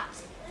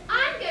fact,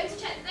 I'm going to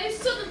check that those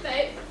southern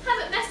folk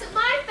haven't messed up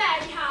my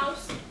fairy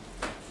house.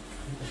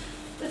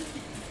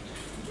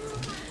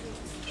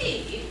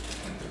 Steve,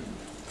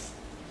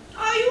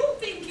 are you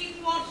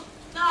thinking what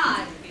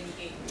I'm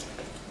thinking?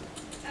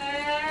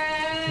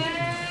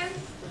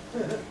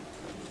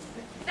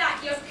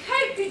 That your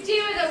coat could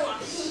do with a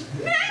wash.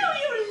 No,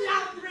 you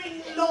lumbering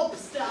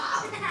lobster!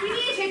 We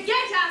need to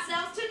get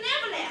ourselves to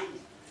Neverland.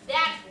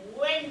 That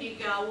Wendy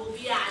girl will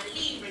be our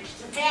leverage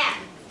to Pan.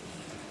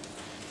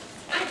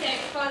 I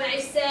don't follow,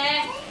 sir.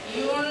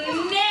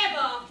 You'll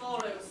never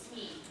follow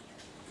Steve.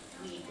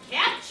 We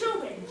capture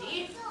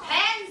Wendy,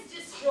 Pan's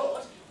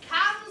distraught,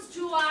 comes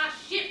to our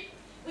ship.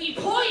 We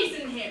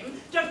poison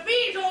him,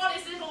 defeat all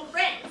his little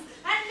friends,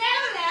 and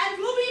Neverland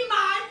will be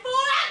mine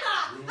forever!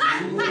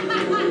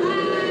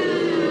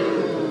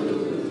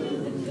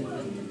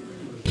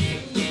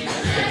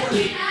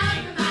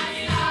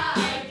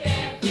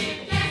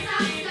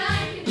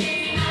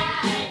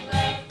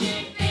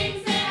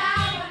 Things that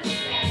I want to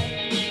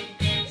say,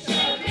 so a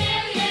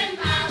million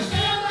miles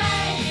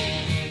away.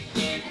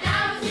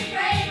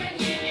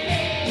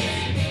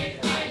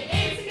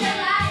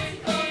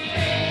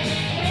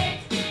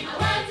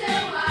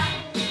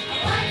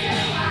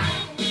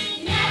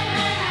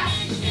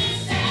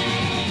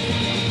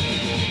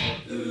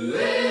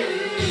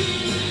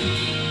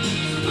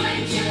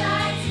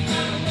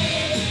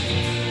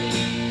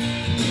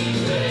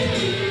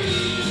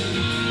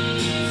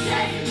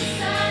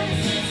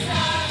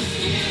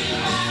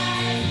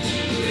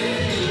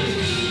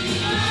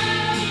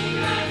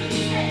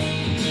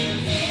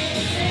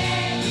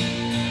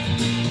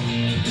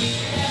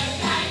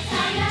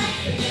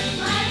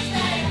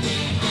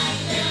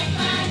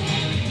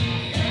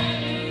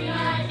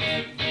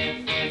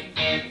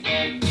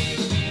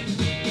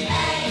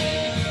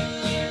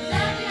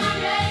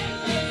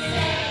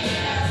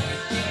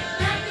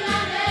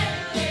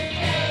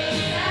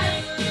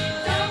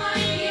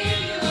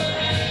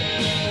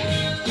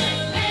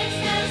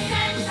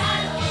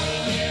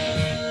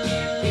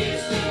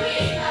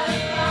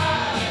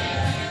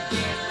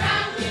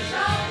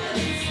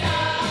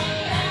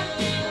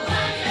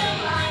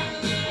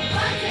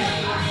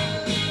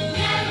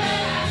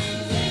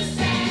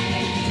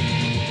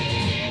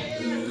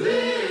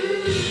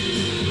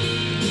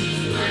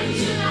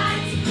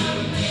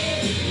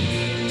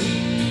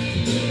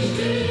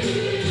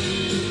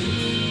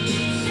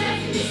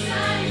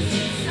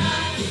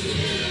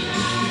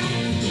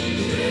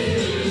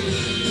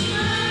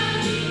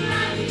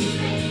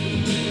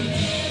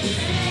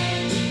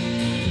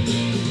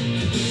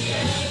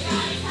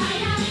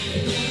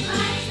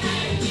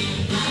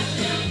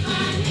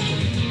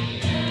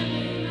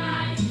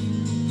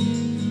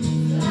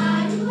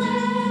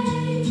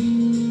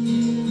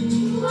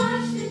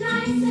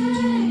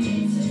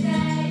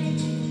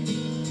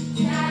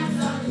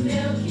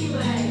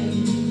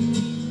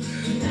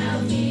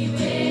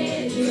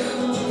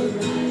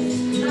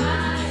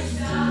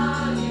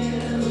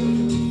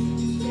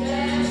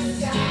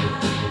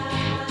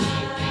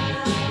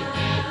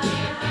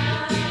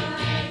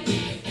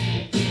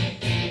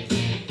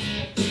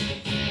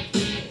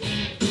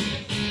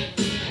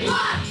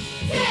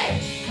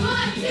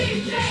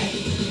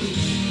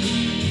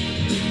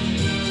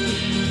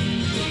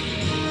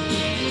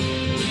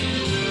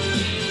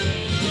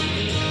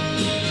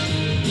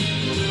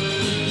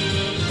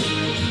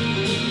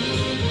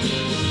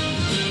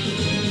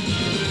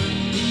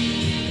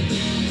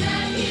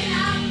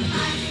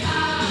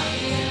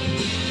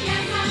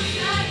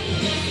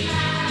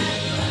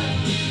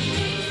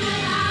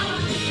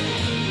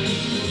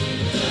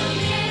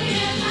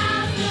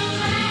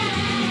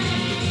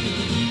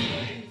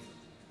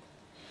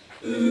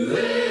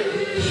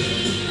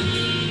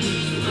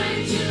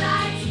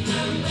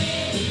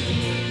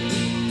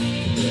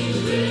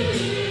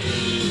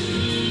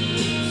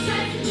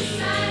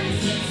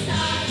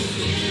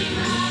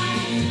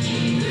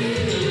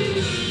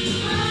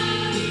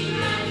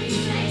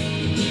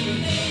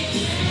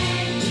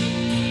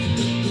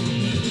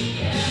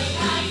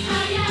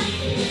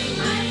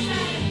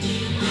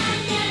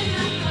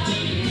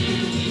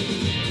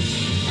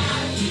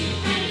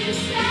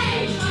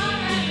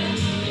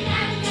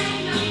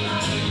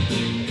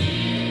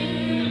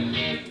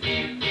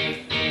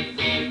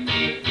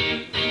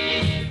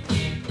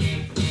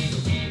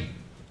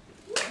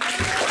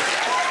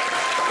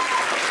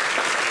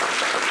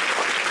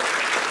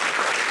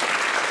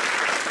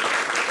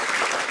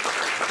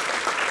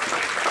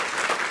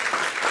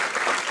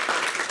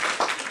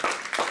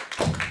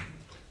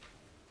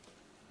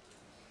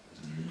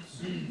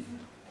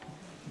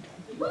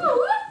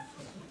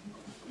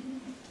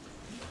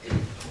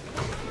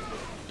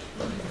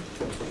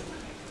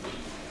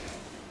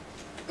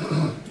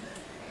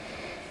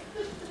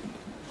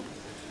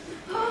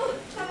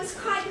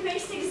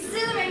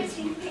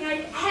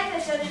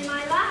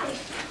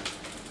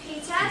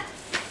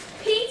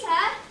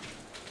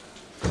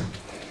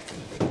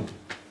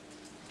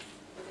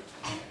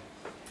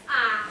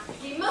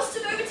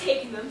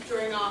 taking them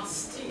during our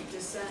steep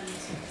descent.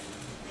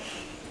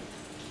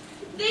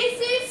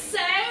 This is so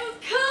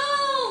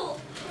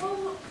cool!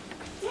 Oh,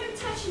 don't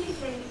touch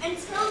anything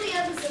until the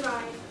others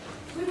arrive.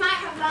 We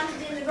might have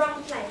landed in the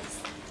wrong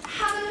place.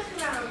 Have a look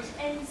around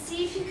and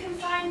see if you can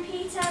find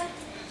Peter.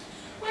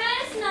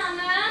 Where's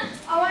Nana?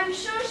 Oh, I'm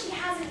sure she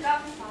hasn't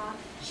gone far.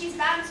 She's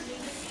bound to be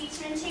with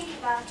Peter and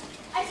Tinkerbell.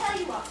 I tell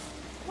you what,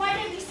 why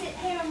don't you sit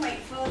here and wait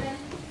for them?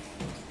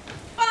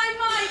 By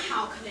my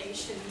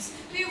calculations,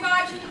 we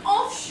arrived in an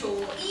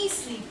offshore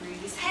easterly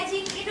breeze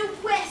heading in a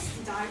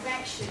westerly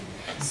direction.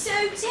 So,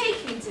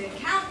 taking into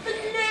account the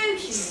low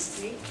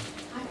humidity,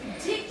 I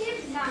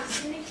predicted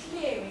landing in a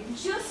clearing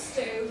just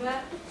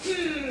over,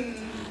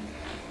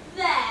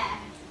 there.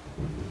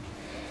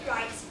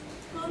 Right,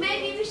 well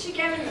maybe we should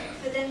go and look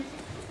for them.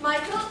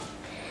 Michael?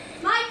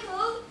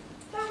 Michael?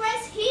 But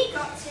where's he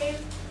got to?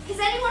 Has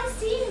anyone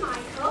seen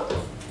Michael?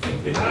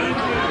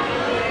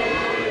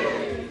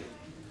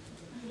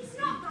 He's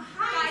not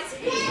behind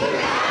me.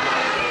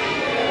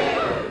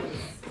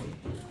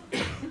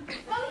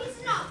 Oh, he's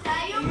not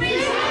there. You're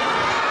really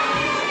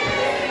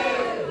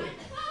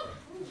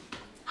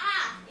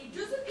It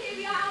does appear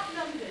we are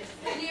outnumbered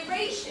in a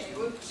ratio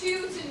of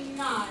 2 to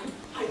 9.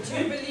 I do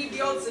believe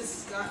the odds are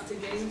stacked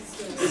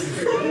against us.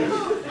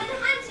 And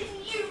Hampton,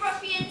 you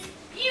ruffians,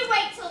 you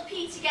wait till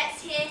Peter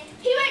gets here.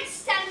 He won't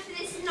stand for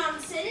this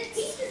nonsense.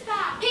 Peter's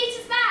back.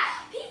 Peter's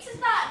back. Peter's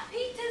back.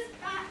 Peter's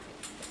back.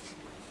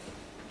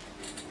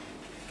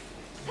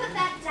 Put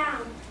that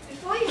down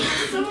before you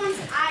have someone's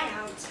eye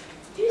out.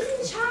 Who's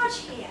in charge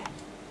here?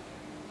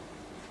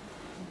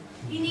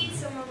 You need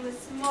someone with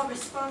some more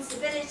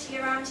responsibility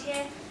around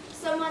here.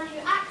 Someone who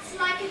acts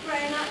like a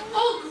grown-up.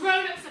 All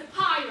grown-ups are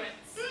pirates.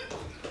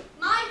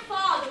 My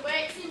father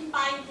works in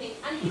banking,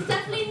 and he's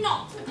definitely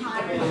not a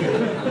pirate.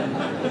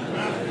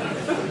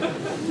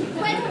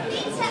 When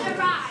Peter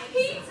arrives...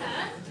 Peter?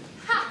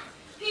 Ha!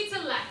 Peter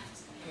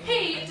left.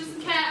 He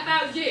doesn't care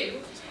about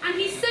you, and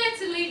he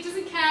certainly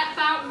doesn't care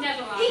about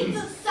Neverland.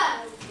 Peter, so...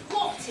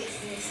 What is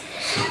this?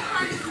 Some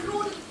kind of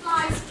Lord of the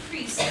Flies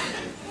priest?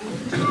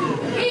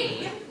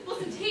 He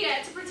wasn't here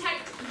to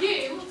protect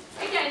you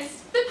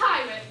against the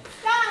pirate.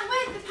 Down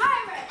with the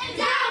pirate! And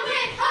down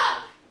with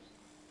Hook!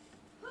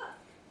 Hook?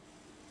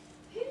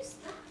 Who's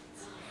that?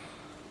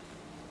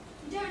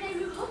 You don't know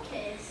who Hook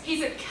is?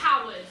 He's a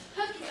coward.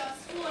 Hook is our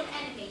sworn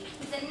enemy.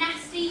 He's a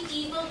nasty,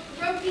 evil,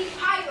 grumpy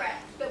pirate.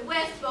 But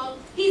worst of all,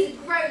 he's a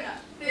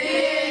grown-up.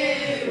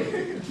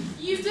 Boo!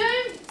 You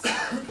don't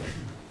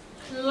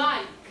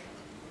like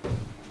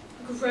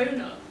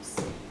grown-ups,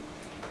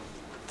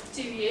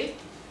 do you?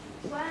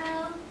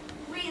 Well,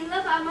 we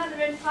love our mother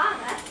and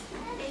father,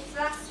 if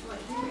that's what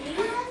you mean.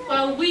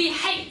 Well, we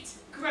hate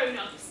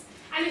grown-ups.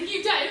 And if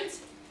you don't,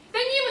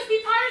 then you must be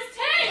pirates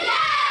too!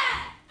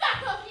 Yeah!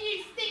 Back off,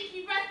 you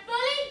stinky breath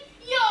bully!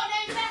 You're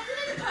no better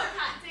than Hook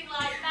acting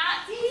like that.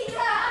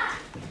 Peter!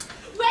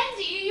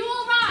 Wendy, are you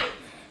alright?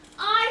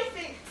 I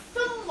think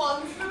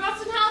someone's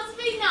forgotten how to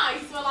be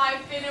nice while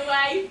I've been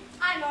away.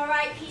 I'm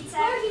alright, Peter.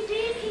 What have you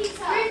done,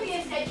 Peter? Rufio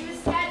said you were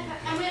scared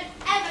and weren't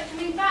ever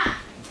coming back.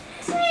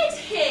 Did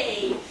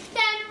he?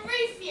 Then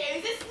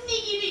Rufio's a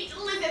sneaky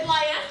little lizard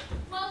liar.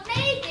 Well,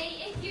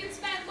 maybe if you'd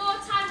spent more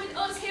time with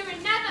us here in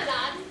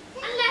Neverland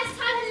and less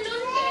time in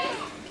London,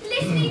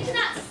 listening to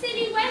that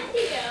silly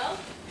Wendy girl,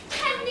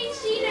 pretending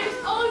she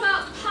knows all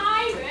about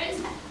pirates,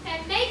 then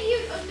maybe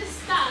you'd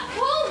understand.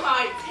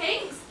 Alright,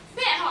 Pinks.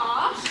 Bit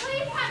harsh. Well,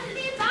 you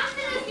practically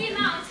abandoned us the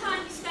amount of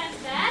time you spent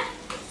there.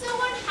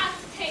 Someone had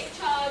to take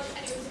charge,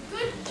 and it was a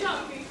good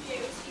job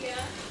Rufio was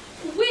here.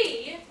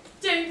 We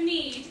don't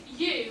need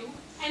you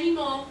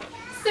anymore.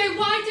 So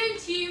why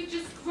don't you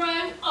just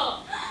grow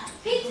up?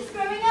 Peter's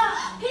growing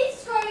up.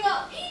 Peter's growing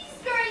up.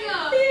 Peter's growing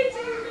up. Peter's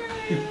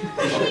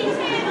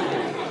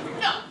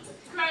not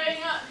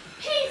growing up.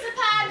 Peter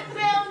Pan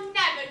will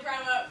never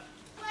grow up.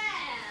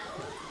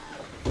 well.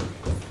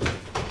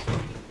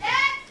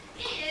 That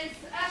is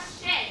a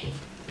shame.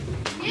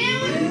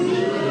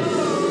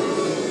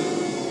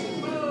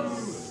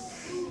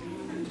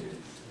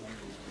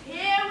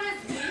 Here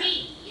was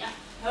me,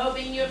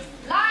 hoping you'd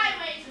fly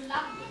away to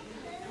London,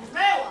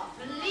 grow up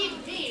and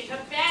leave me to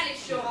barely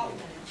show up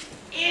with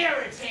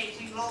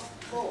irritating lost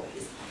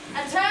boys,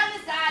 and turn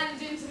this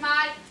island into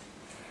my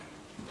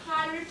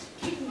pirate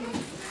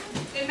kingdom.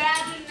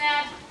 Imagine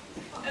that,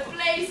 a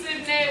place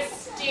of no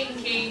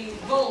stinking,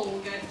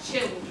 vulgar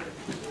children.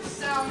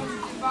 Sounds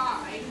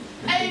divine.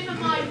 Over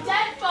my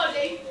dead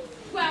body,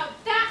 well,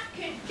 that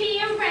could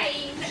be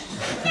arranged.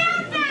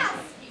 Now,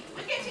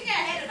 we're getting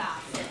ahead of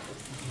ourselves.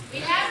 We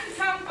haven't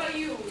come for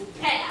you,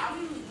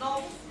 Pam,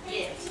 not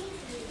yet.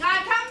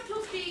 I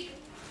come to speak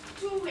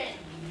to Wendy,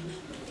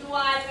 who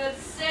I've heard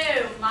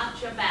so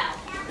much about.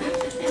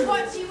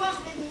 What do you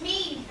want with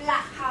me,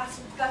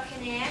 black-hearted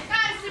buccaneer?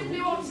 I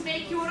simply want to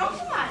make you an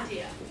offer, my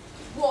dear.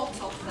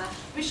 What offer?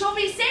 We shall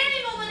be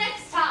sailing on the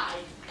next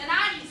tide, and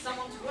I need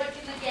someone to work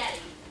in the galley.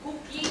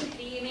 Cooking,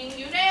 cleaning,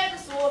 you know, the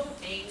sort of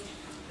thing.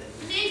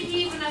 Maybe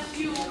even a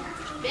few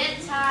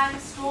bedtime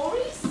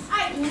stories.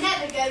 I'd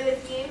never go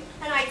with you,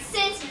 and I'd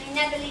certainly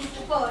never leave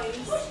the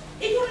boys.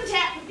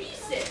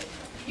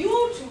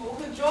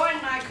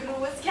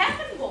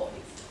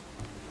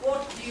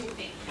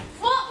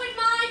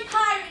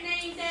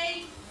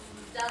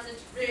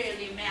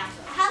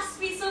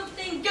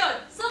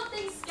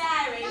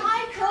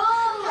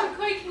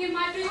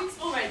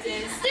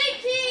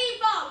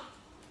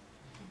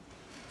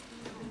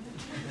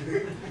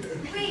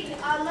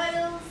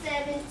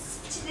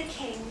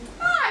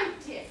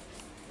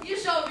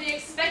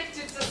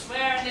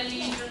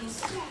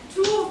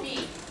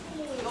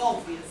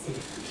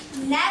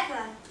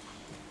 Never.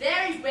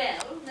 Very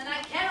well, then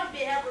I cannot be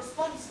held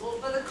responsible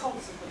for the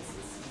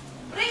consequences.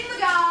 Bring the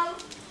girl.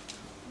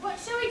 What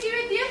shall we do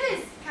with the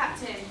others,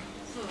 Captain?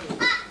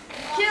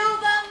 Kill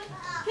them.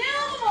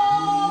 Kill them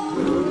all.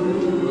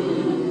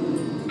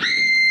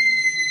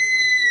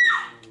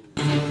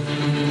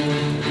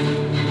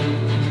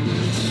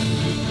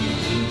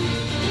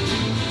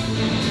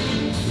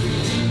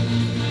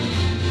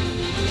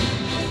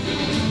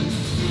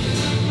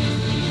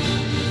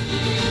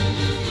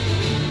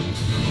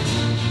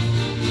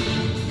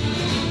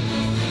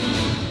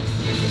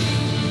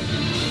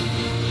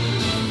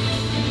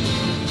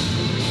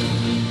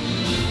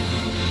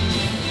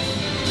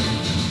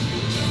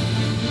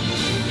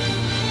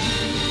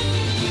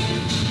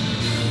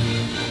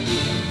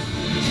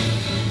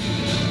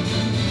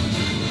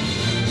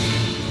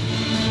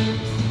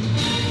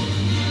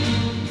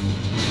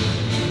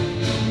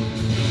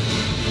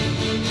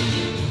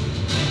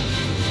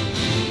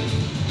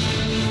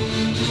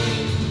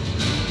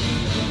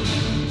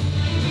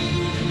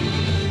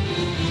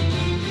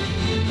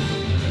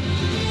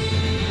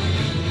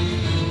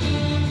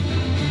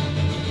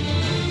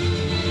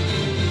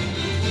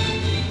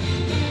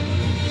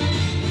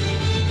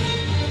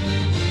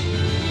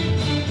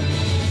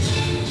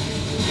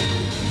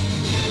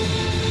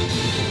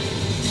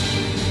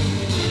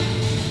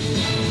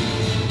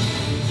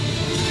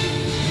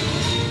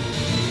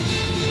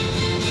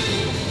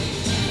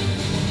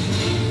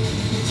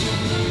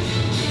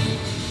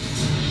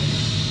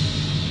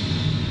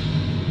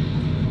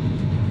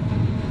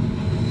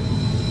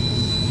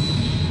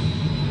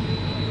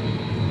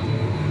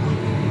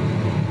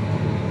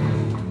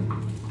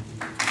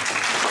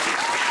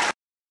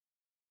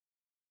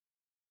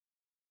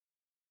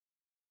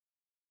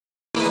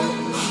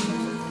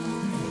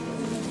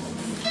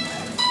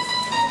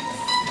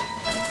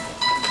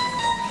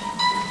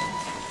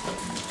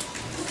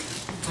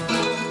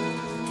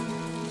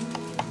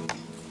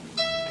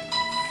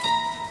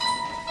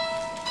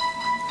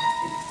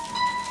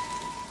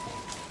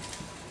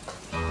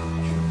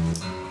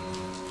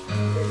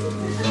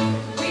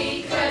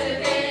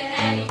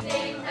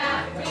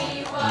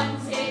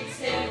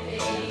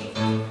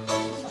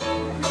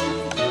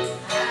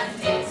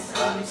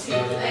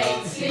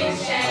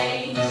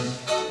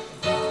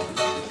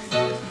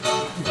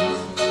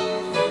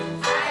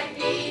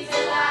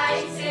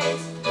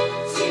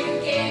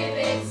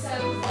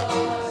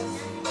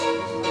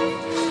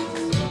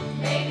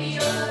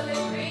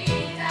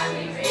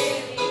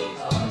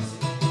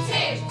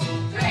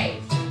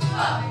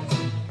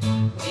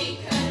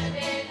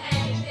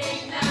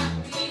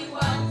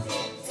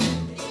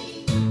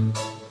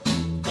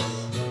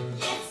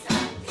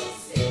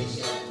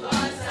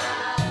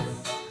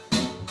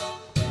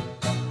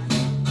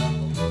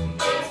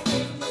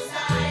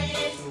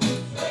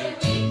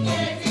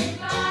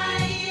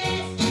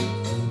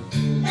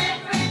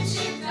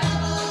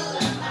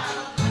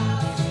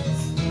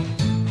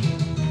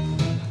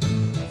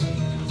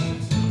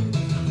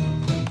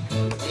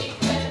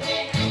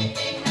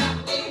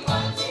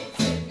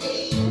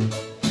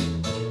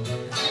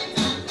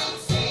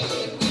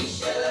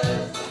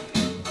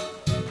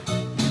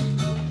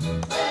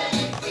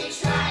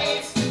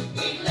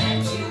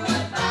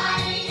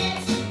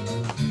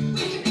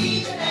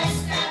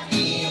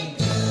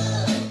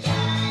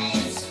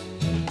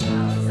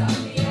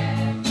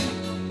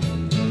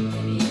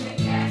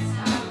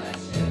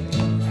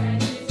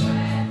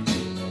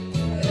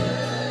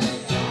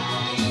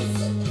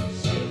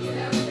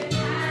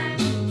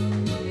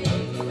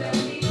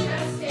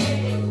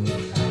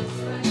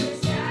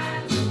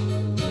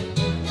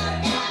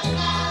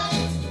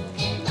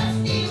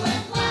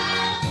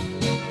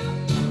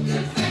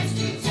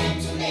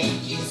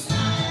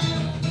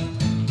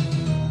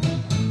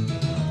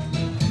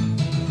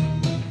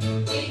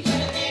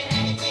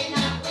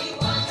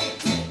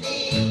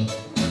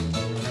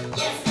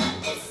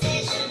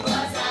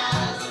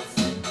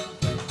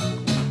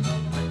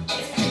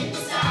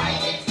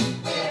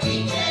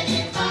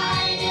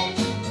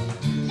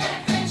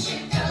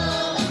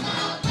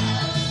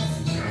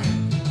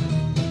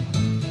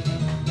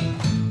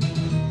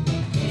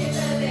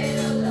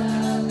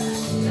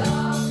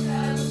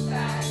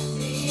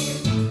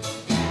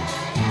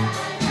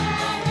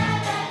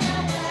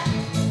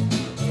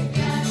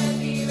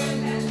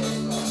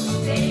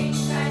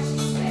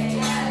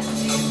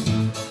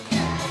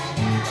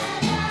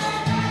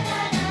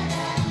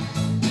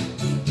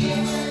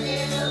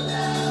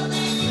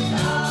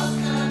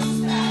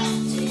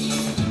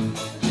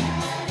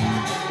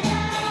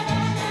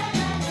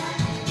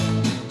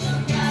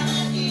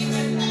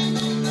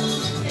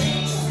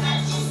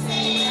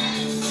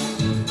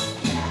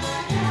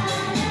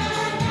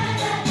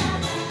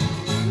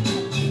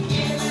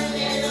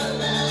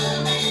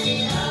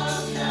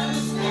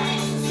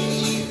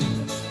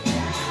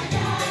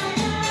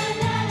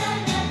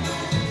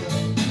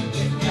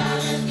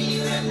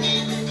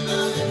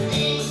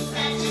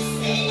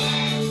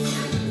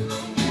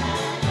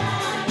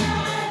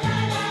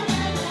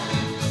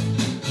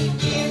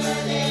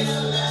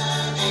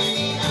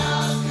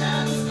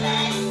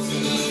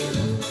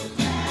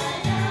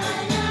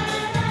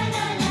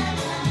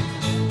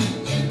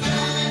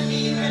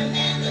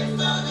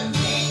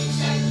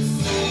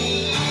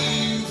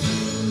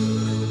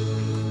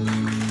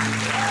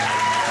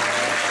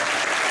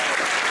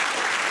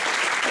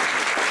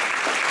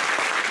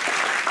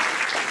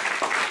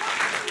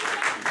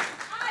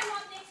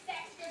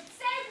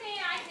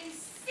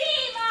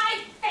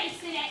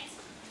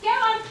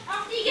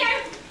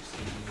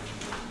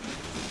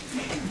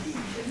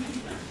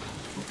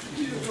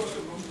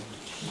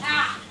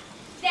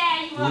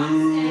 you what, sir?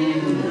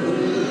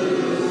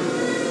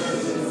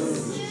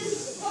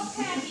 What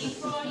can I do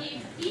for you?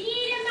 You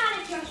need a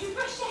manicure to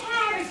brush your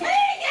hair again.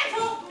 Hey, get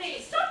off me!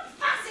 Stop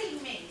fussing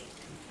me!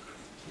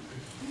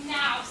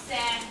 Now,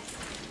 sir,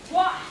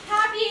 what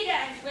have you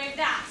done with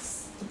that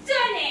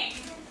stunning,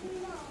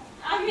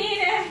 I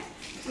mean,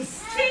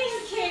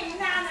 stinking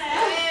Nana?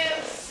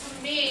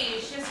 Oh, me,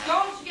 she's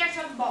going to get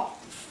a mop.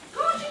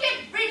 Going to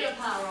get rid of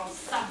her or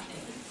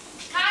something.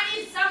 I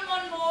need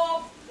someone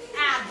more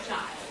agile,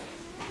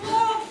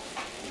 more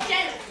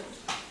delicate,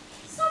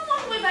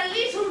 someone with a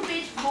little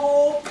bit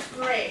more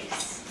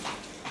grace.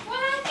 Well,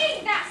 I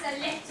think that's a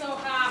little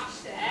harsh,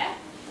 sir.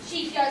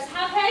 She does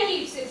have her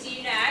uses,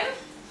 you know.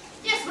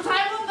 Yes, but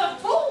I want the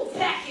full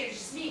package,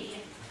 Smee.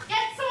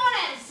 Get someone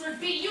else would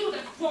be you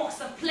that walks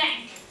the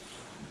plank.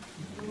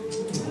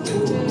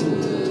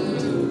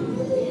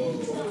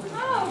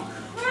 Oh,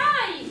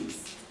 crimes!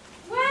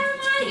 Where am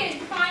I going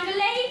to find a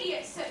lady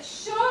at such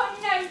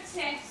short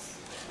notice?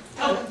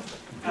 Oh,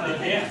 hello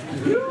dear.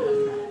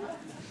 Do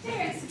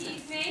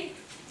excuse me.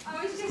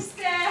 I was just,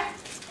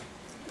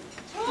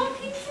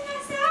 talking to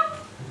myself.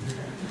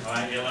 All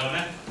right, you alone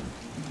then?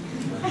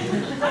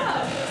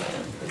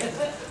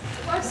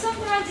 Well,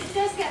 sometimes it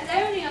does get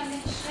lonely on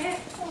this ship.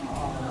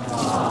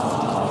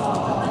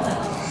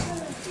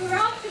 We're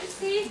out at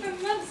sea for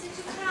months at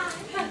a time.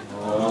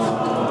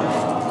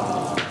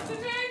 But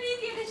only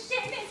the other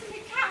shipmates and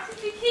the captain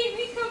to keep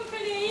me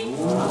company.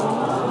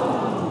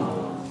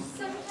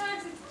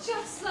 Sometimes I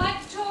just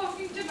like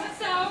talking to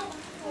myself.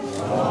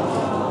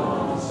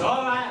 It's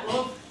all right,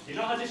 love. You're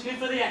not auditioning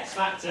for the X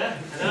Factor.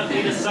 I don't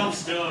need a sob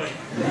story.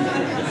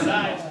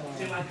 Besides,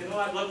 you seem like an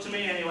alright love to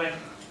me anyway.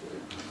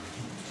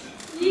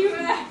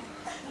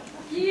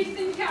 You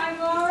think I'm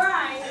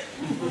alright?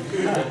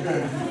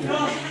 Of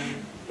course,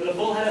 with a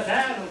full head of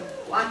hair and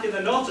liking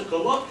the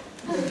nautical look.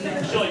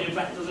 I'm sure your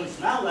breath doesn't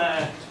smell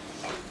that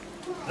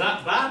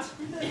bad.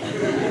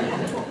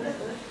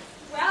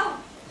 Well,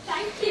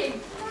 thank you.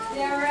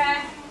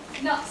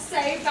 You're not so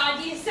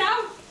bad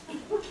yourself.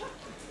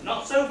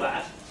 Not so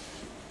bad.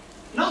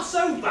 Not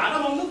so bad,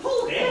 I'm on the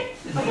pull here.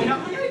 And we're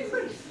not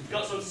apron.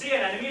 Got some sea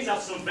anemones,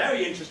 have some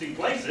very interesting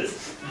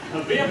places.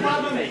 And be a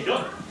part of my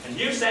makeup, and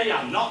you say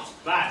I'm not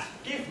bad.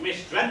 Give me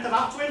strength, I'm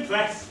out to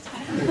impress.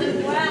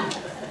 Well,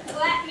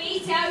 let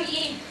me tell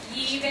you,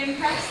 you've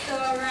impressed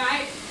all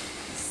right.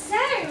 So,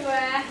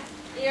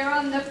 you're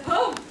on the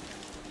pull.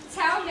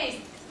 Tell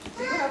me,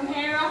 do you come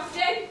here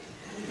often?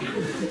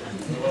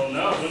 Well,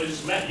 no, I've only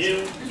just met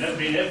you. Never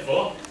been here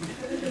before.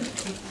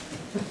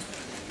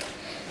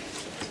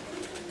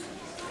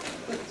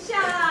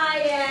 Shall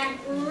I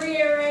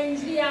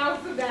rearrange the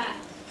alphabet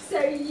so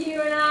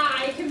you and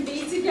I can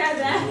be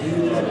together?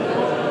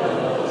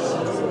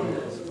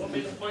 What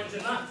makes the point in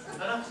that?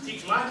 I'd have to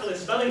teach Michael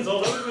his spellings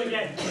all over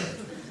again.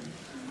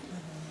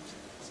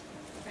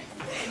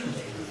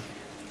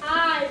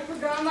 I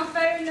forgot my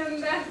phone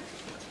number.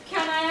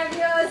 Can I have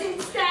yours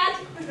instead?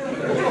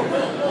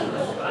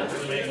 That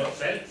doesn't make much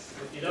sense.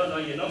 If you don't know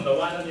your number,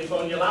 why don't you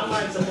phone your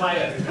landline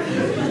supplier?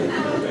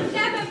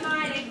 Never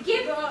mind, I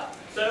give up.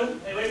 So,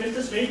 anyway,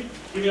 Mr. Smee,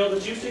 give me all the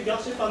juicy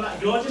gossip on that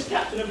gorgeous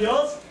captain of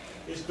yours.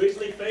 His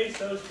grizzly face,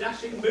 those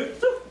dashing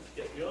boots.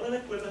 Get me all in a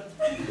quiver.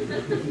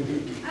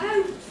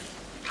 Oh,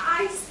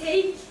 I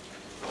see.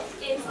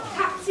 It's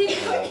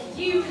Captain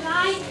you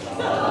like.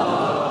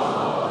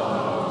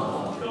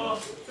 Of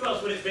course. Who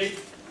else would it be?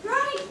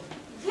 Right,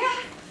 yeah,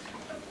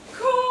 of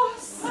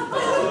course. So,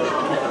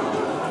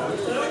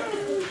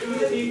 give me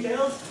the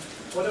details.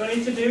 What do I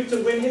need to do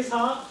to win his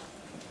heart?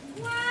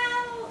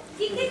 Well,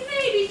 you could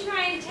maybe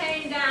try and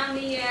tone down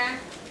the,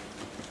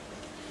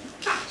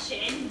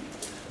 fashion.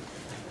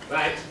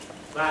 Right,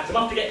 I'm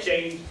off to get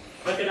changed.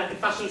 Reckon I can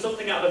fashion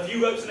something out of a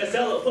few ropes in a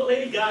cell that'll put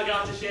Lady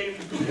Gaga to shame.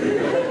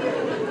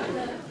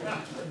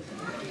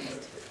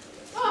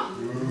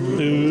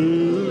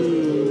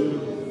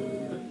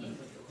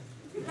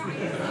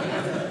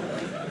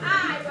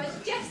 I was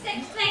just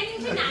explaining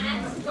to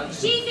Nana what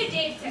she could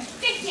do to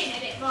fit in a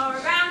bit more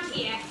around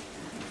here.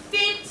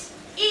 Fit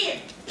in.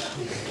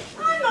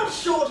 I'm not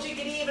sure she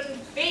can even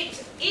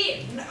fit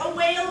in a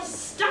whale's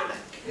stomach.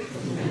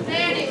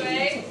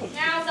 Anyway,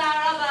 how's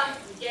our other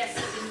guest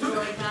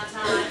enjoying her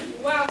time?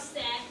 Well,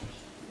 sir,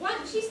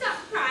 once she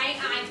stopped crying,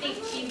 I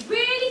think she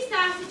really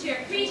started to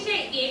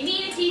appreciate the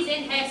amenities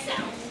in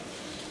herself.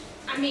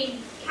 I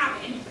mean,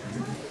 cabin.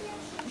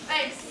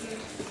 Thanks.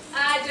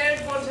 I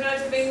don't want her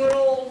to think we're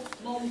all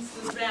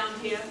monsters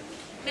round here.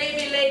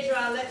 Maybe later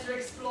I'll let her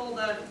explore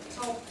the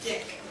top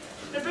deck.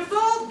 But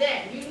before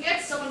then, you can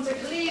get someone to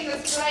clean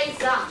this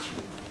place up.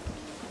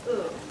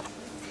 Ugh.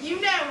 You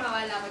know how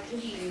I love a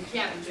clean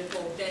cabin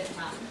before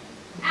bedtime.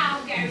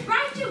 I'll go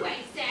right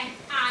away, sir.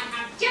 I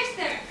have just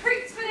the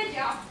recruits for the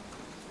job.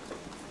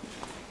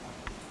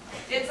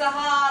 It's a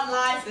hard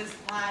life, this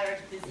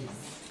pirate business.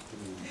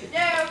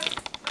 No,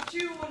 but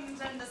you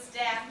wouldn't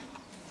understand.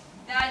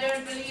 I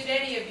don't believe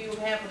any of you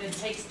have what it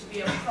takes to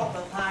be a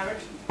proper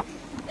pirate.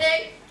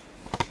 Hey,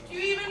 do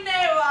you even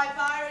know why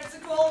pirates are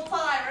called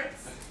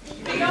pirates?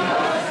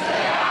 Because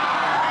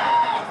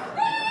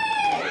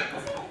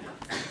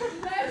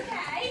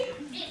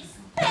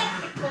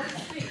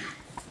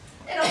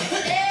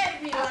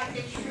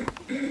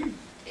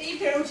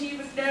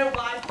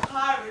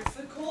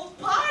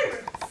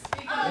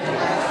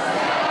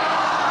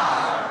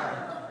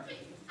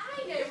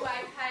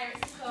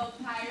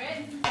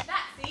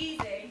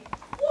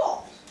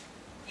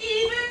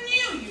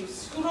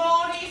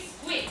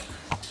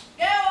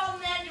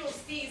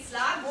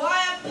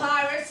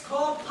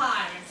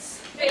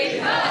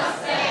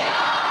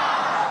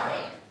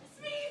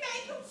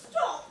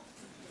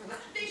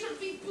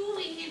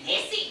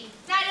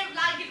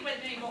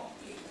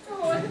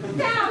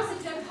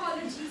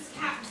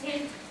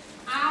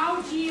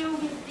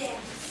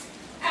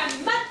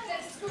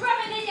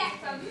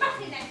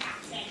starting then,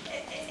 Captain?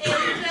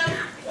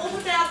 All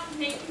about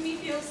making me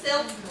feel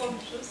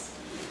self-conscious.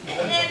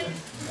 And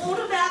all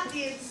about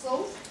the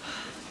insult.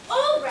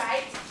 All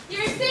right,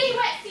 you're a silly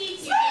wet sea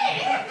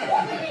cucumber.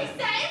 What did he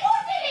say?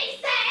 What did he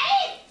say?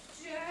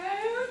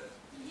 Don't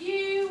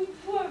you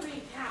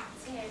worry,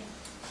 Captain.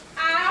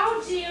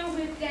 I'll deal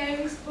with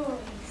those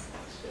boys.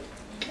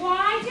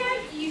 Why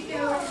don't you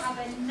go and have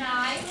a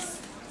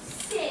nice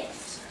sit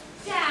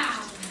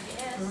down?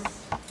 Yes,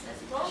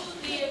 that's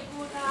probably a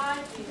good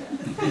idea.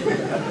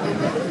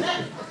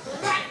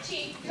 Right,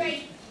 Chief,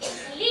 great.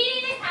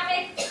 Leading the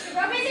cabin,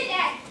 rubbing the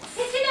deck,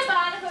 kissing the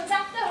barnacles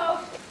off the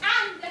hook,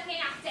 and looking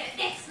after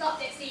this lot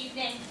this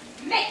evening.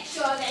 Make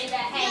sure they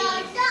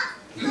behave.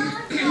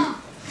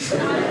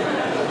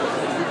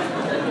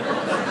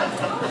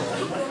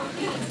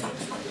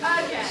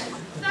 Again,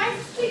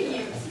 nice to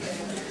you.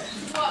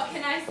 What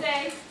can I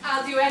say?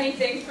 I'll do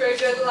anything for a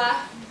good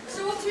laugh.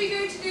 So what are we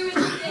going to do with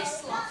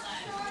this lot then?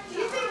 Do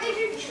you think they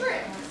do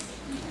tricks?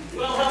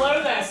 Well,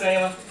 hello there,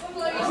 sailor.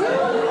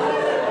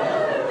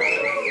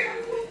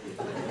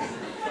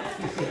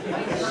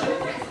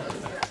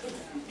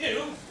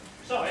 You?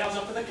 Sorry, I was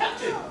up with the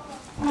captain.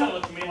 Don't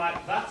look at me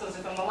like that, as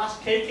if I'm the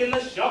last cake in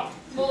the shop.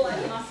 More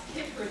like the last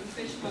kipper and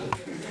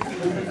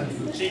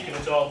fishmonger. Cheeking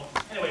at all.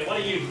 Anyway, what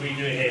are you three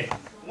doing here?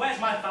 Where's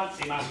my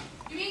fancy man?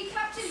 You mean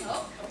Captain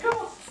Hook? Of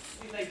course.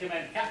 You think you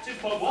meant Captain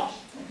Pugwash?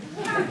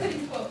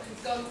 Captain Hook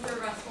has gone for a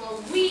rest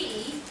while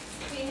we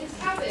clean his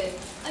cabin.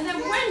 And then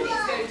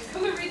Wendy's going to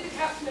come and read the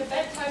captain a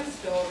bedtime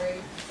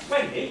story.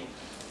 Wendy?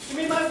 You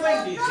mean my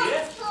Wendy's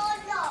here?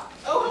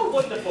 Oh, how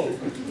wonderful.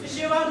 Is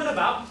she around and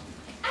about?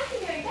 I can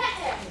go get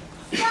her.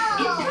 In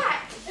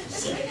fact,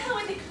 she can help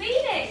with the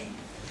cleaning.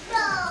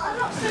 I'm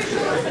not so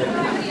sure it's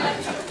about the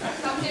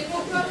Captain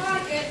Hook won't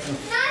like it.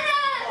 Nana!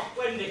 Oh,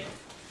 Wendy.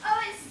 Oh,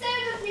 it's so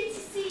lovely to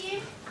see you.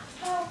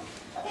 Oh,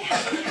 they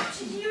haven't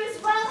captured you as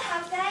well,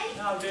 have they?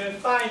 I'm doing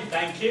fine,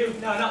 thank you.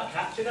 No, not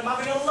captured. I'm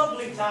having a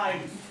lovely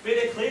time.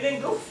 Bit of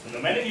cleaning, oof, and the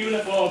men in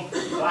uniform.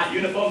 Like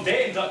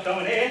uniformdating.com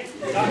in here.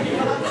 Can't keep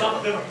my hands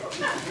off them.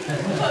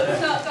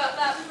 Hook's not got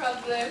that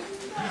problem.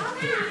 How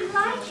can you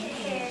like it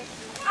here?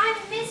 I'm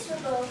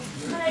miserable,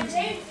 and I don't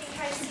think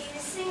I've seen a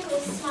single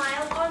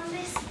smile on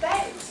this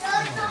boat.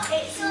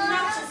 It's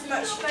not as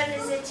much fun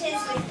as it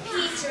is with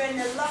Peter and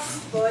the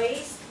Lost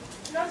Boys.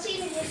 Not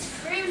even his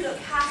crew look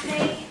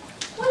happy.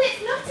 Well,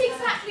 it's not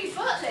exactly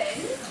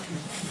Butlins.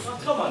 Oh,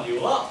 come on, you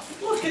lot.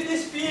 Look at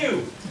this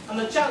view. And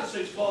the chance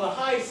to explore the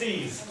high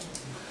seas.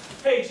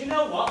 Hey, do you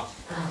know what?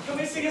 Can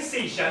we sing a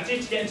sea shanty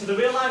to get into the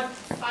real-life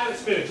pirate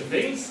spirit of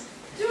things?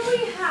 Do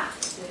we have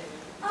to?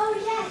 Oh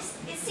yes,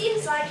 it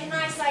seems like a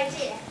nice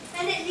idea,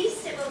 and at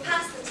least it will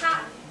pass the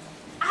time.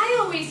 I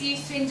always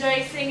used to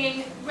enjoy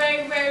singing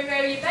Row, Row,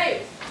 Row Your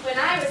Boat when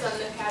I was on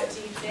lookout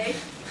duty.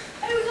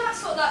 Oh,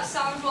 that's what that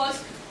sound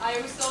was. I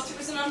always thought it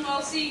was an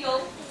unwell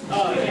seagull.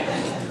 Oh, yeah.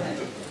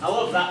 I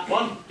love that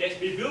one. Gets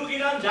me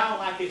boogieing on down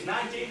like it's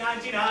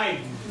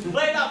 1999.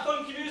 Play that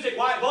funky music,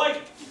 white boy.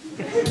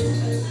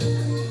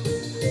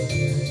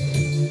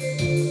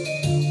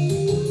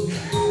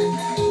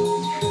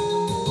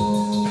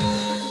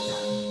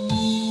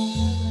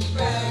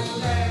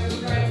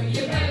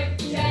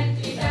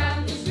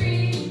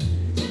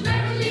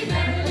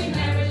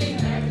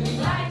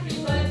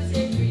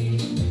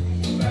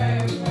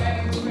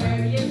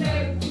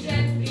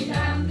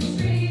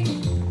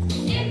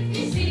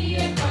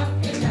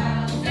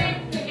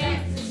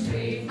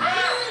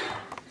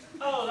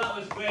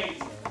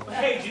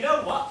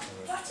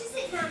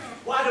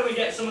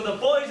 Some of the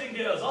boys and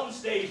girls on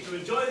stage to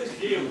enjoy this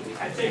view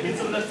and take in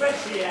some of the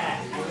fresh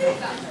air.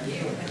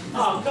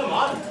 Oh, come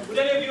on. Would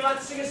any of you like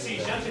to sing a sea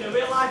shanty in a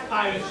real-life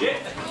pirate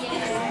ship? Come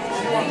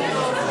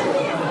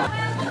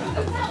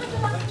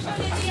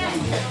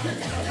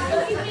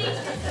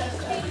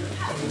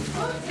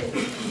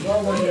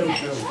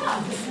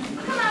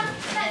on,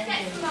 let's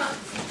get some on.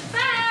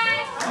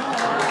 Bye!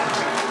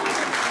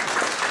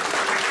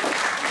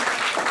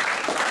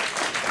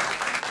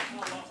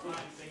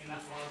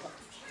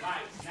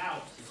 Right,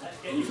 now, let's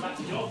get you back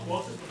to your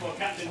quarters before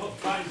Captain Hook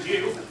finds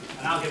you,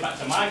 and I'll get back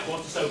to my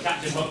quarters so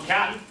Captain Hook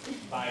can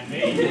find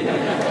me.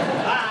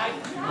 Bye!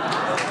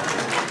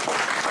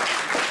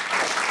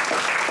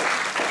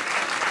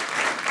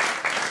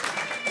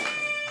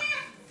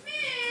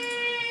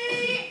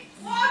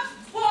 What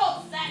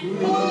was that?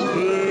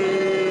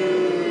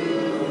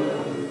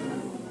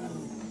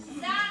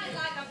 Sounded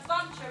like a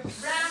bunch of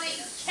brownie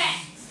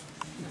cats.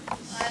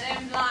 I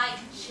don't like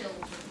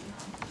children.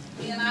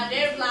 And I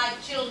don't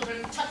like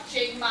children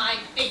touching my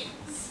things.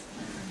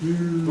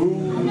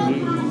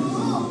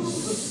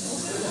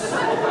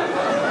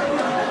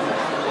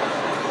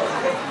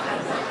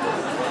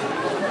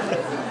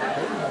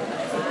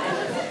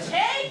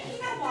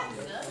 Taking a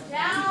wander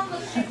down the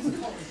ship's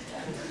corridor.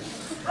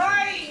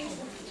 Right.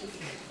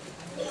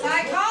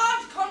 I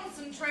can't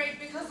concentrate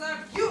because of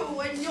you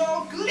and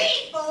your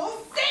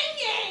gleeful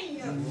singing.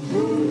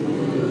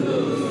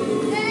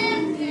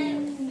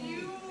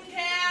 You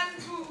can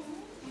too,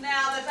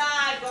 now that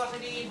I've got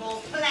an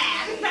evil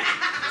plan.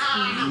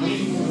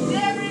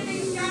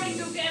 Everything's going to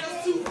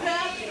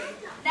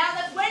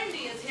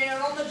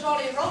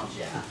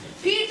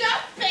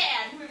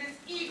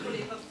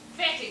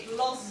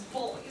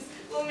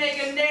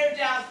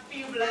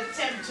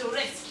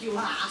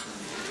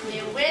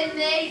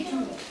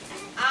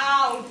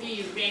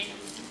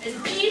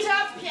and Peter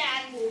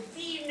Pan will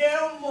be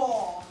no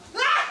more.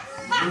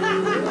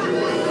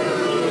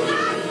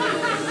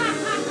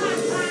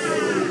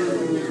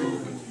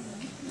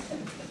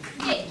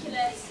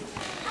 Ridiculous.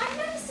 I've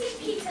never seen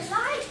Peter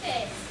like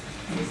this.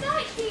 It's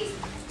like he's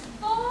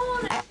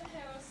born over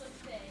her or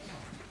something.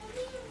 I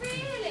mean,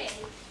 really,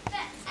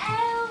 the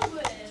L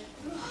word.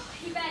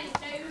 He barely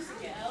knows the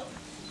girl.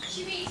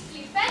 She reads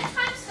blue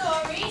bedtime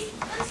stories,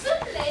 and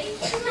suddenly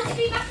she wants to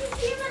be back in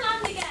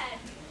Humanland again.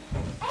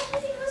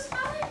 Everything was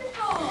fine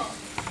before.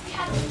 We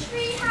had the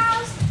tree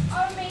house,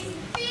 our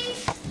amazing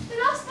feast. The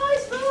Lost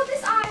Boys ruled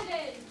this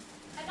island.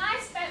 And I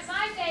spent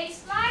my days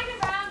flying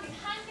around and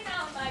hanging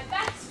out with my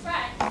best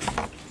friends.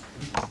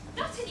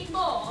 Not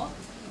anymore.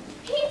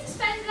 Peter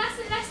spends less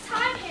and less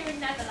time here in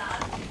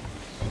Neverland.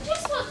 He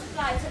just wants to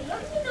fly to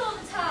London all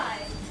the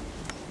time.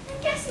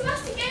 And guess who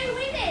has to go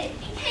with him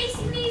in case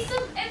he needs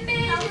some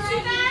emergency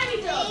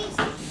fairy dogs?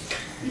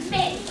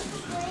 Me.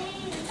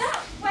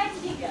 That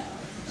Wendy girl.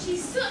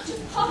 She's such a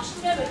posh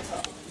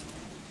know-it-all.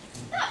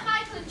 That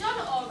Michael and John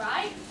are all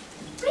right.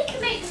 We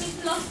can make them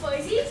into Lost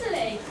Boys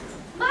easily.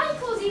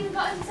 Michael's even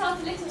got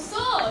himself a little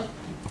sword.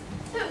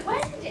 But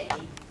Wendy,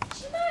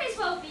 she might as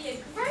well be a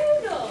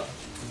grown-up.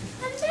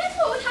 And then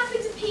what would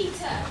happen to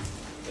Peter?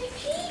 If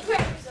he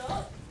grows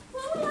up,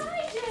 what will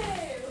I do?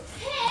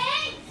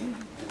 Pig!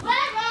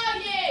 Where are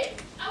you?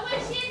 I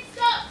wish you'd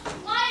stop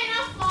flying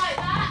off like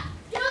that.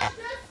 You'll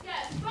just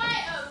get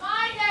right up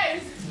my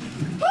nose.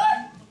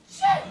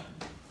 Shoo!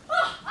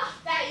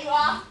 There you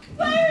are.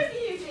 Where have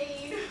you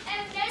been?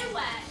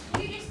 Nowhere.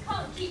 You just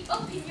can't keep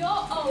up in your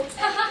old age.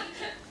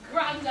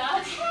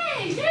 Grandad.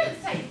 Hey, don't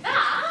say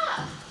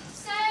that.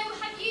 So,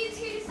 have you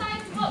two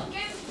decided what we're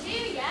going to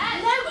do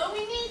yet? No, but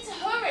we need to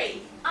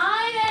hurry.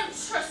 I don't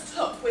trust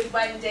Hook with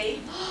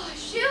Wendy. Oh,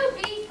 she'll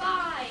be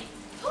fine.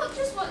 Hook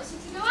just wants you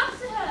to go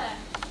after her.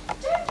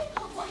 Don't give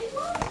Hook what he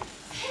wants.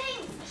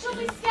 Pink, she'll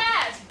be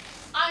scared.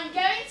 I'm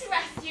going to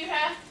rescue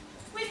her,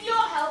 with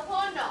your help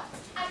or not.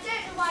 I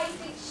don't know why you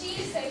think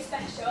she's so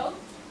special.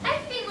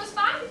 Everything was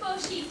fine before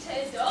she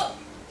turned up.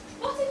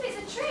 What if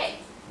it's a trick?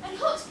 And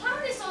Hook's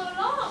planned this all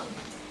along.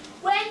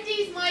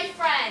 Wendy's my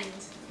friend,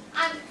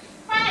 and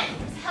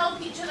friends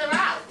help each other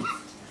out.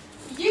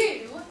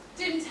 You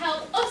didn't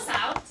help us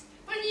out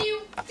when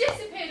you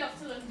disappeared off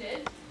to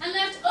London and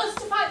left us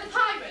to fight the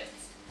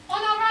pirates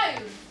on our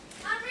own.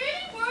 I'm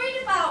really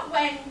worried about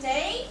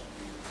Wendy.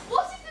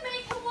 What if they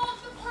make her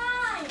walk the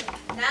plank?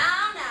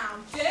 Now,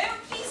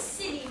 don't be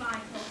silly,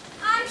 Michael.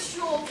 I'm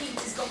sure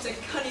Peter's got a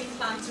cunning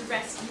plan to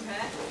rescue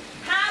her.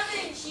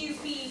 Haven't you,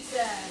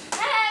 Peter?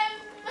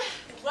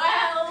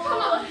 Well...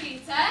 Come on,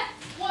 Peter.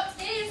 What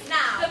is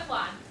Now. the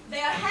plan?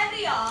 They are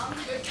heavy armed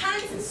with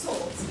cannons and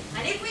swords,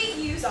 and if we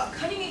use our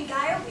cunning and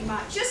guile, we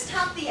might just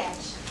have the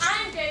edge.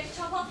 I'm going to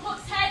chop off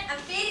Hook's head and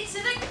feed it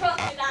to the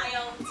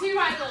crocodile. Too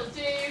right, little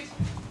dude.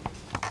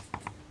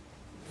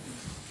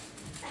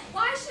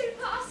 Why should we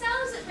put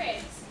ourselves at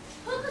risk?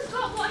 Hook has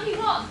got what he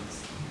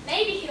wants.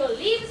 Maybe he'll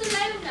leave us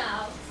alone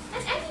now.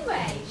 And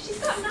anyway, she's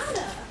got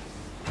Nana.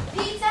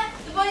 Peter,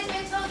 the boys have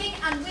been talking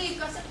and we've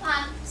got a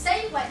plan.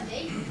 Save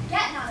Wendy,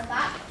 get Nana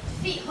back,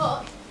 defeat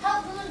Hook,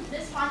 help the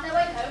Londoners find their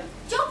way home.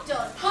 Job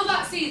done. Oh,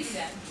 that's easy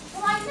then.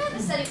 Well, I never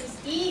said it was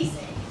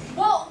easy.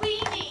 What we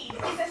need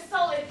is a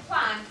solid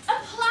plan. A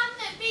plan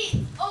that beats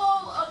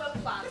all other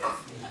plans.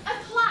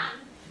 A plan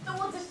that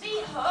will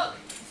defeat Hook,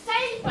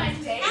 save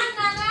Wendy, And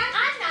Nana.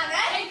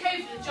 Take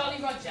over the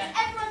Jolly Roger.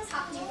 Everyone's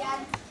happy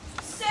again.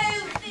 So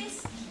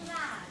this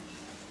plan.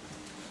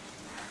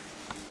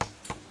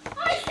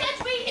 I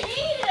said we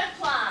needed a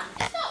plan.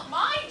 It's not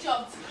my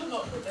job to come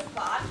up with a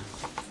plan.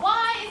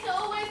 Why is it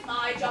always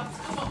my job to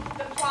come up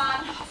with a plan?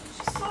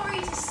 Sorry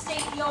to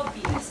state the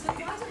obvious, but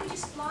why don't we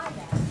just fly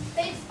there?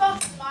 They'd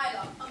spotted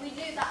Milo and we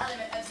knew that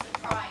element of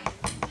surprise.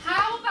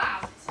 How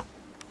about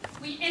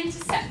we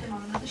intercept them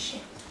on another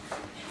ship,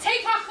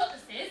 take our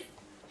cutlasses,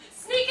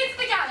 sneak into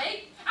the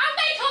galley, and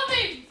make our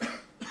move?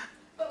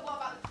 But what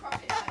about the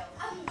crocodile?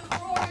 And the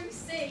roaring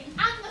sea?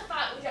 And the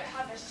fact we don't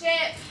have a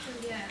ship.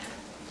 Yeah.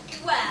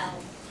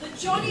 Well, the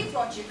Jolly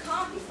Roger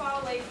can't be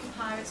far away from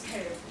Pirates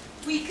Cove.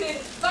 We could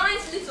find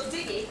a little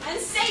dinghy and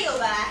sail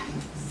there.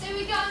 So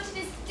we go onto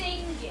this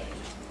dinghy,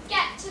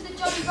 get to the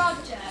Jolly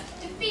Roger,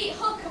 defeat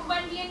Hook and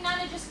Wendy and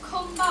Nana just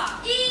come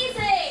back.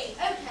 Easy!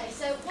 Okay,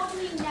 so what do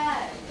we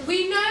know?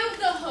 We know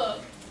the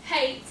Hook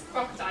hates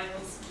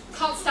crocodiles.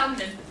 Can't stand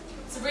them.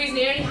 It's the reason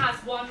he only has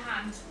one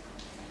hand.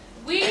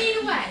 We need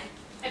a way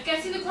of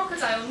getting the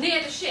crocodile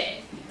near the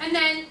ship and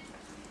then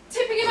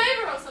tipping him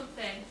over or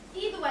something.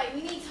 Either way,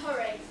 we need to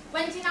hurry.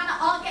 Wendy and Nana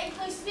aren't getting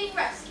close to being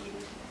rescued.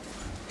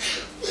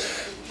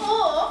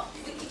 Or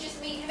we could just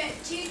meet him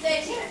at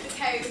 2:30 at the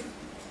cove.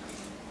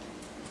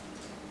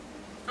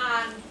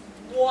 And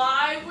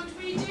why would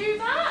we do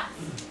that?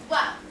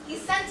 Well, he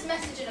sent a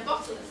message in a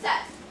bottle that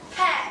said,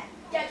 Pair,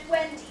 get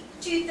Wendy,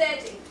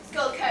 2:30,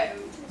 Skull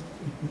Cove.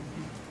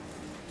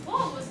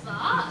 What was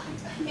that?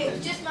 It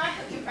was just my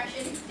Hook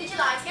impression. Did you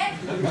like it?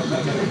 No, the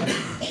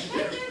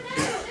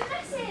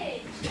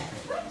message.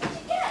 When did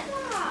you get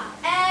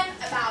that?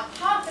 About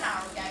half an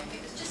hour ago.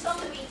 It was just on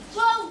the beach.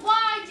 Well,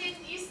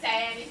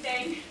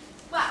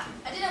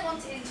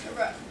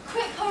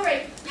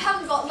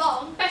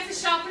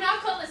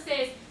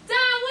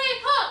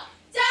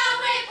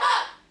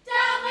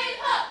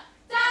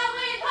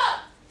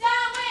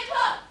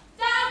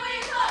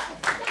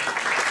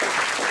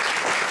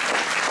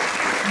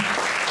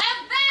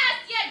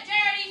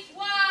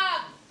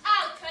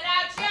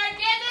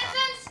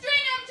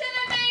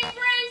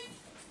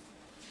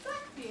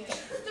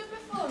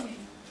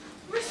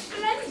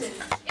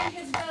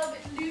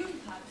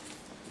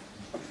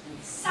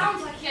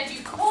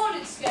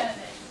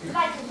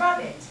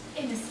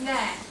 the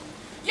snare.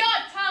 Your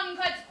tongue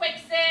cuts quick,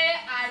 sir,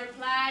 I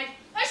replied.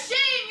 A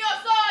shame your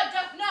sword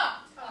doth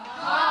not.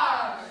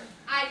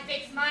 I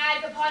fixed my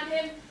eyes upon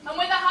him, and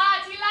with a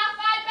hearty laugh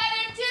I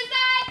bellowed, "'Tis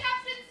I,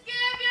 Captain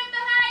Scurvy of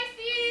the high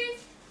seas,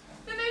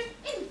 the most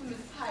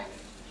infamous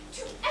pirate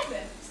to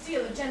ever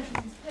steal a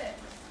gentleman's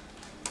purse,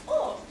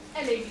 or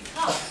a lady's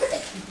heart."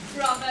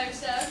 Bravo,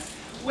 sir.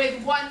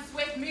 With one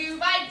swift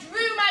move, I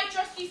drew my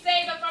trusty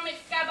sabre from its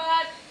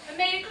scabbard and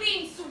made a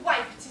clean swipe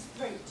at his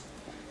throat.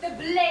 The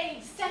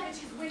blade severed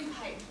his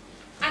windpipe,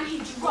 and he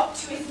dropped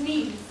to his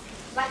knees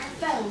like a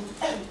felled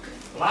oak.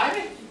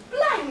 Blimey?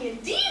 Blimey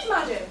indeed,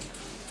 madam.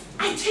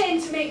 I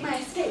turned to make my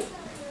escape.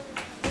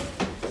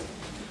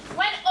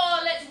 When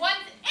all at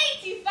once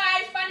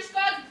 85 Spanish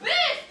guards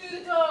burst through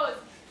the doors,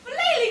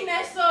 flailing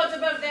their swords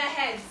above their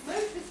heads.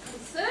 Most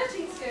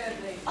disconcerting,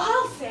 Scurvy.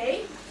 I'll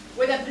say,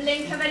 with a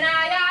blink of an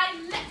eye, I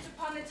leapt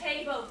upon the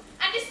table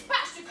and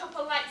dispatched a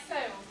couple like so.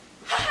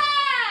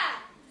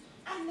 Ha-ha!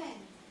 And then,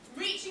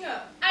 reaching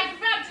up, I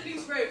grabbed a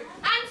loose rope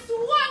and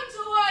swung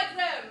towards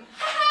them.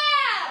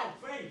 Ha-ha! Oh,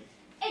 great.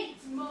 8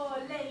 more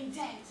lay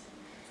dead.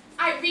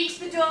 I reached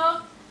the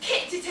door,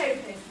 kicked it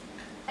open,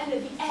 and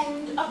at the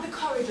end of the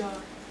corridor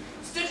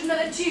stood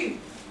another 2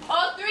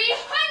 or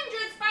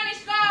 300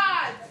 Spanish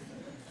guards.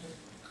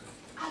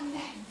 And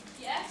then,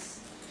 Yes?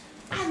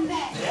 and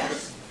then,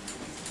 Yes?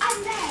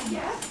 and then,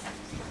 Yes?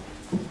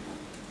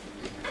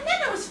 and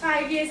then I was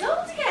 5 years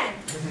old again.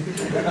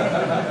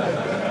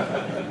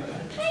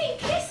 Playing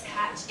kiss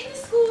catch in the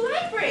school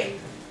library.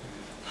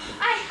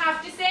 I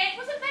have to say it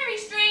was a very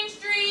strange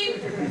dream.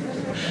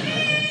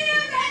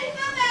 Ready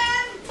for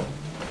them!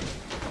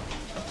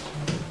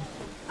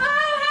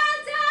 Oh,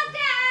 hands on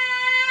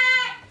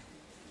deck!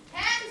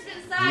 Hands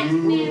inside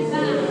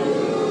nearby.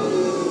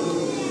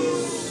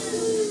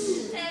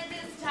 At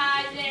this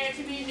time, there are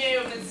to be no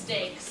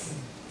mistakes.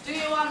 Do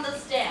you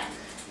understand?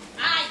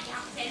 Aye,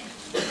 Captain.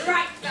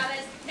 Right,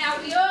 fellas. Now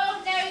we all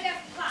know the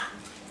plan,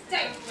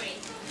 don't we?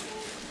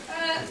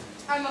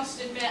 I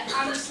must admit,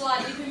 I'm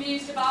slightly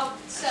bemused about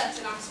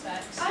certain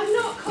aspects. I'm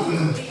not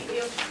completely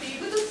up to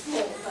speed with a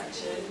small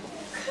section.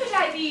 Could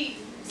I be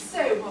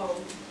so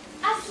bold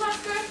as to ask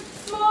for a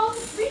small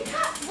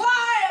recap?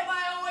 Why am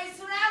I always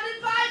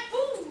surrounded by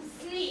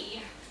fools?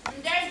 Me.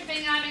 And don't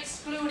think I'm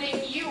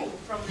excluding you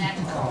from that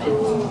comment.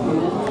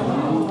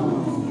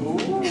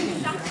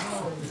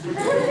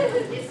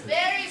 It's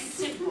very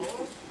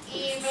simple,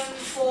 even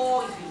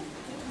for you.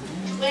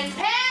 When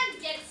Pan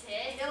gets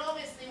here, he'll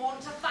obviously want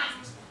to fight.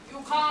 You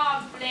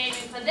can't blame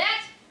him for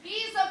that.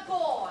 He's a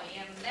boy,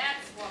 and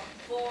that's what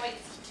boys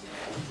do.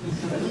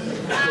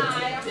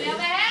 I, on the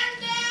other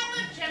hand, am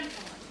a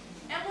gentleman,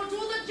 and will do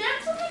the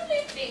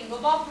gentlemanly thing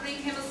of offering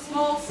him a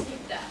small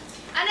snifter,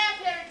 an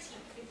aperitif,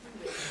 if you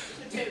wish,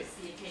 to toast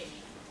the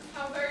occasion.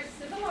 How very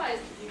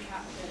civilized of you,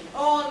 Captain.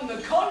 On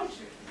the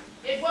contrary,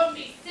 It won't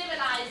be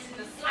civilized in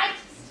the slightest.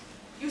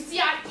 You see,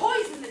 I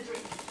poison the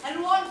drink,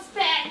 and once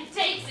Pan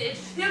takes it,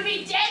 he'll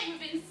be dead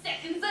within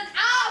seconds, and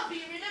I'll be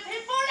rid of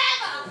him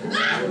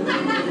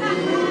forever!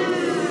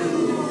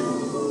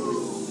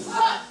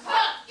 Hup,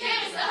 hup, give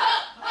us a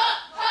hup, hup,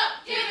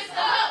 hup, give us a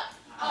hup!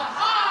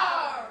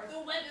 Aha! The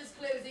weather's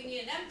closing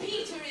in, and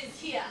Peter is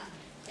here.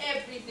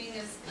 Everything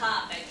is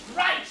perfect,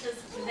 right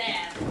as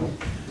planned.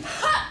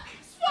 Huck!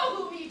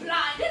 Swallow me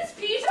blind, it's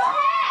Peter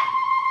Pan!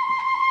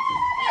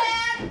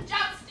 And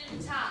just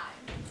in time.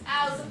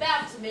 I was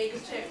about to make a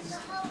toast.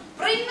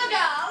 Bring the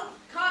girl.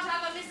 Can't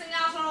have her missing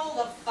out on all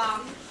the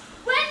fun.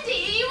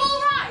 Wendy, are you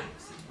all right?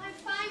 I'm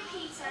fine,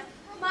 Peter.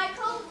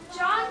 Michael,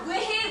 John, we're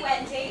here,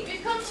 Wendy.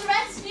 We've come to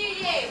rescue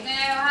you.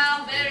 Now,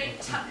 how very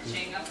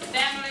touching, a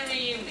family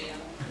reunion.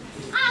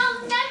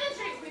 I'll never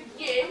drink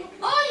with you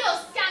or your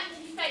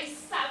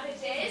skanky-faced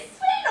savages.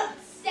 We're not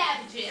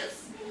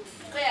savages.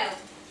 Well,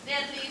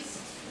 at least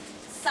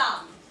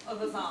some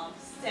of us aren't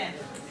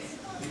savages.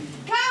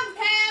 Come,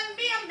 Pan,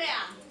 be a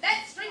man.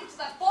 Let's drink to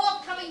the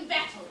forthcoming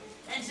battle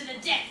and to the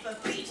death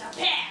of Peter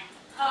Pan.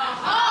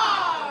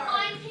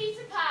 I'm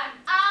Peter Pan.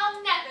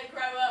 I'll never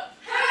grow up.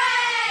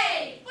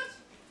 Hooray! But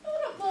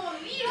you're not born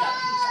either, Peter.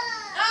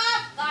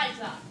 Ah,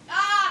 fighter.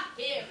 Ah,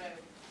 hero.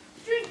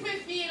 Drink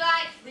with me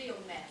like real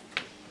men.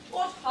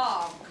 What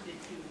harm could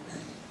it do?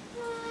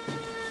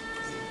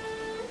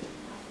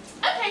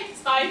 Okay,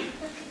 it's fine.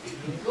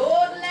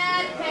 Good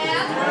lad,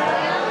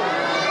 Pan.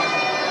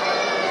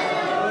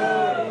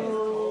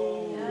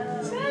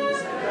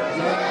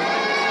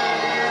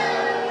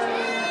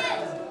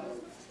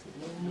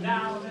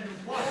 Down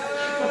in one.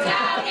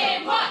 Down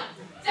in one!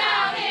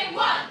 Down in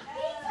one!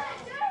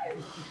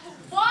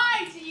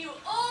 Why do you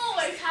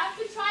always have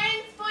to try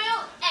and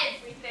spoil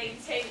everything,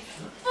 Tim?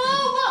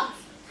 For once,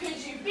 could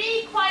you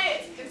be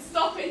quiet and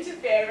stop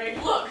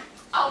interfering? Look,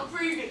 I'll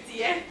prove it to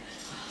you.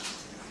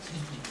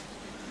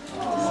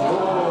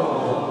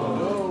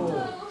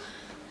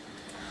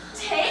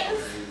 Tim?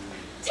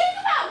 Think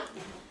about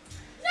it!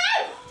 No!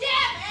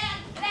 Damn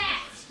and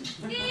that!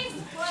 This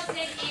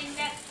wasn't in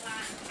the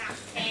plan,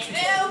 Captain.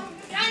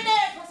 I know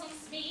it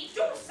wasn't me.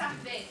 Do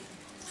something.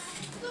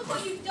 look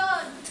what you've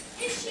done.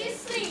 Is she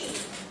asleep?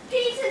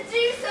 Peter,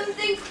 do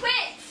something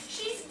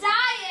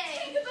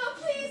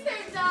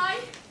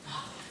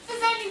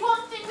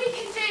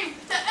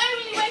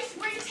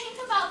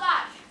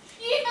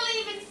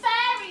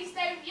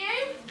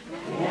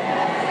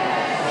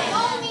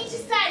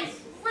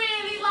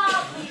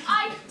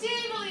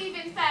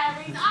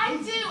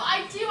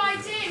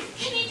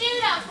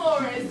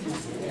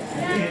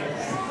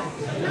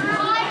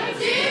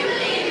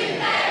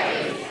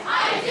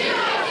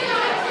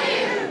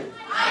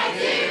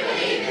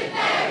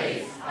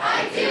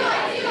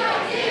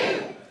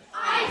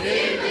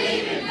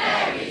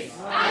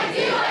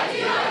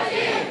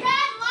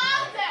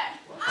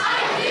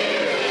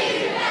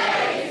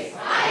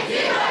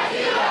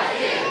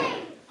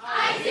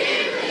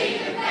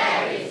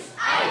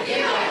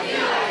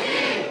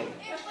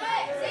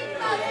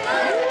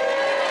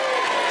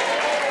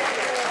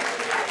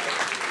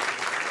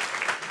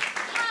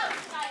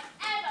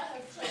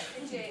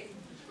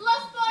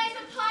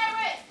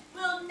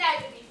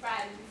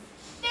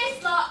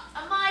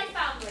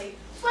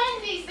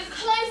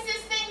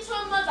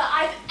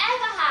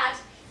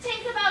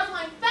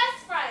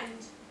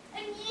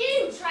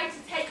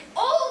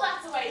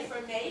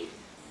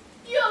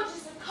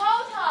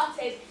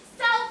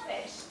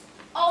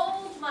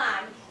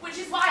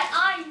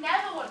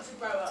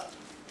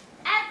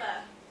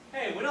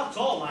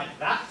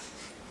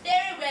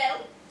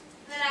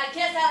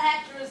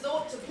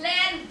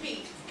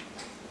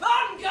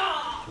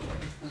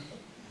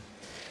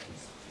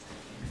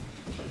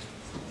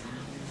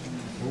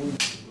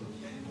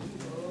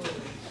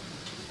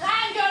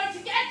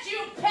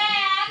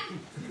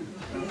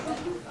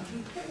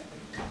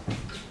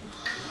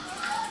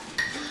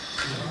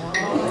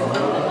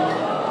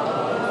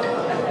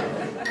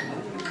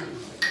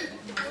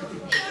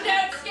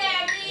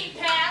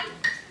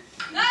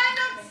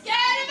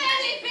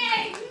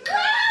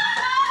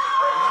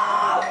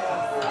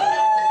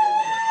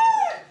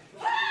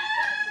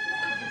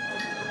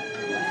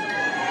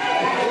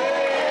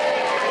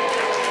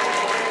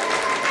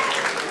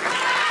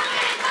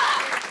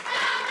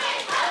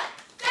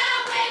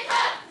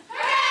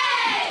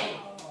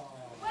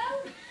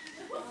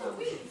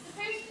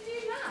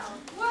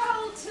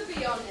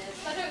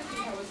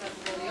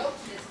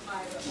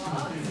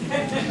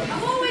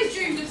I've always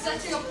dreamed of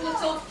setting up a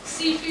little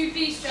seafood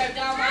bistro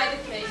down by the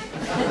quay. The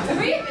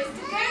three of us to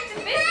go into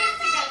business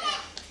together.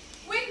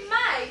 With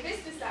my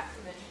business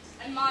acumen.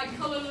 And my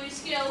culinary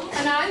skills.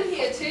 And I'm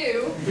here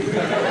too.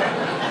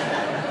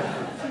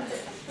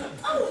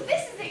 Oh,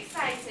 this is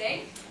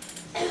exciting.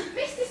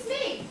 Mr.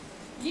 Smee,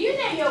 you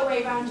know your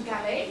way round a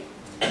galley.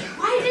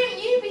 Why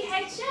don't you be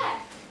head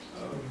chef?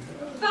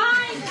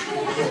 Fine.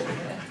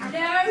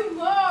 No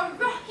more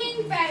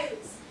rocking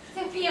boats.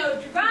 To feel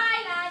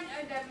dry land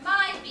under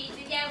my feet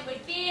again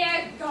would be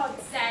a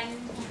godsend.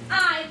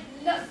 I'd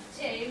love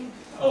to.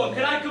 Oh, and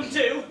can I come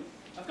too?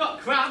 I've got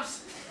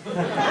crabs. No,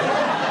 Nana.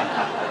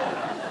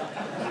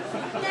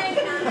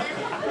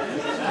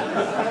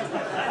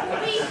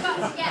 We've got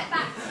to get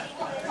back to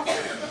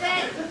England.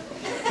 Then,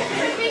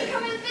 could we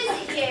come and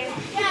visit you?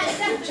 Yeah,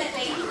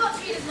 definitely. You've got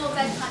to read us more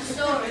bedtime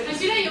stories. And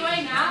you know your way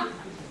now.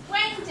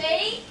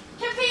 Wendy,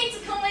 can Peter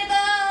come with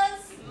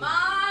us?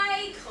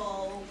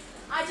 Michael.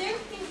 I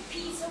don't think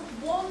Peter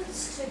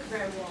wants to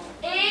grow up.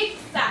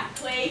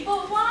 Exactly,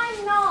 but why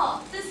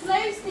not? There's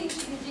loads of things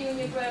you can do when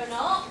you're grown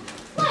up.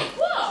 Like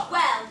what?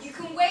 Well, you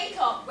can wake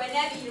up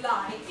whenever you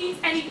like. Eat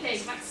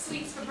anything, like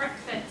sweets for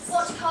breakfast.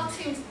 Watch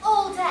cartoons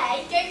all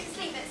day, go to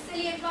sleep at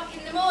silly o'clock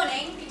in the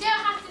morning. You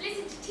don't have to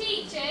listen to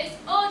teachers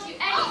or do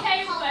any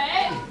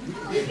homework.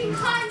 You can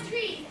climb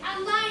trees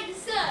and lie in the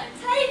sun.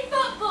 Play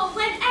football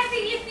whenever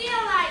you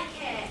feel like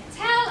it.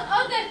 Tell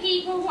other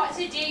people what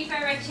to do for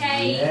a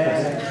change.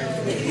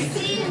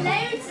 See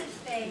loads of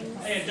things.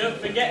 Hey, and don't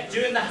forget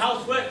doing the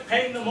housework,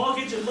 paying the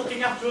mortgage, and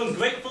looking after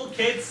ungrateful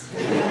kids.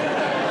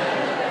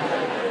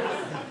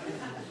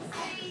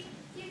 See,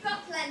 you've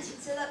got plenty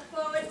to look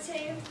forward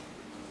to.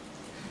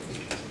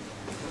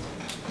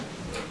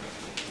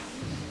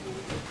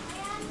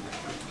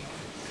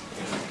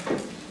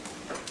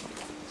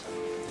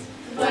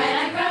 When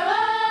I grow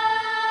up,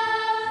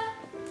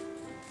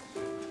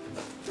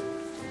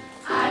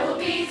 I will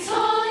be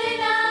tall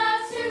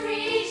enough to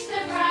reach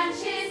the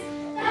branches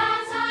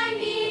that I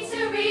need to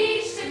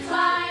reach to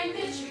climb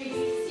the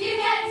trees. You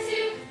get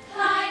to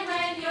climb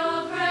when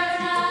you're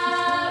grown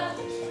up.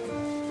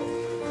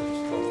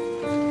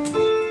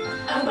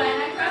 And when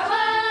I grow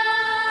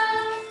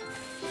up,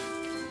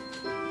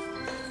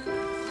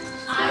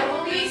 I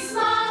will be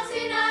smart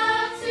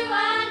enough to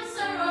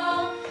answer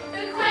all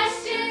the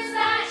questions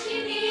that you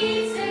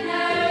need to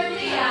know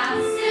the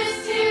answers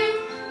to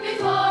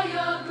before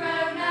you're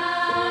grown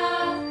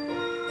up.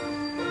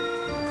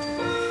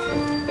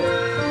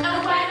 And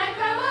when I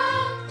grow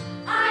up,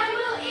 I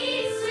will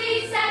eat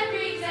sweets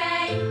every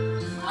day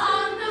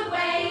on the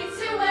way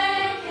to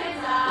work, and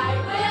I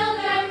will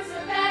go to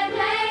bed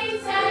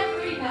late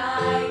every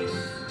night.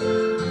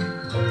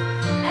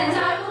 And I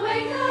will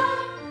wake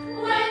up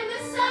when the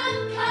sun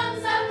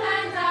comes up,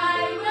 and I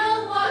will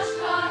watch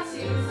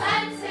cartoons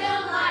until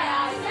my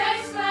eyes go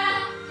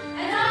square,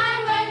 and I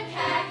won't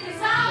care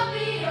 'cause I'll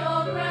be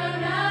all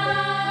grown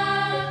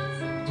up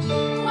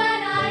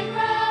when I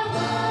grow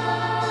up.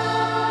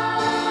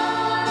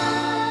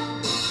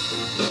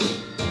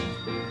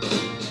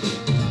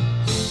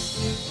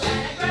 When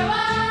I grow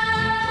up,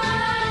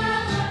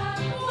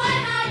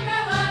 when I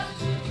grow up,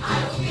 I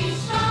will be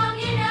strong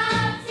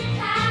enough to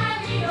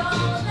carry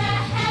all the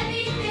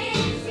heavy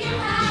things you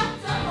have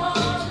to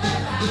haul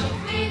around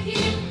with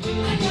you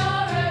when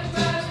you're a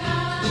grown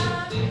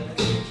up.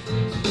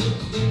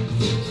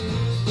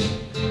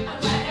 And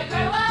when I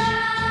grow up,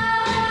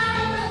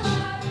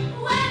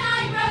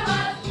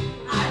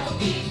 I will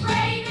be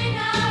brave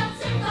enough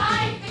to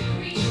fight the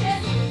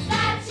creatures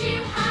that you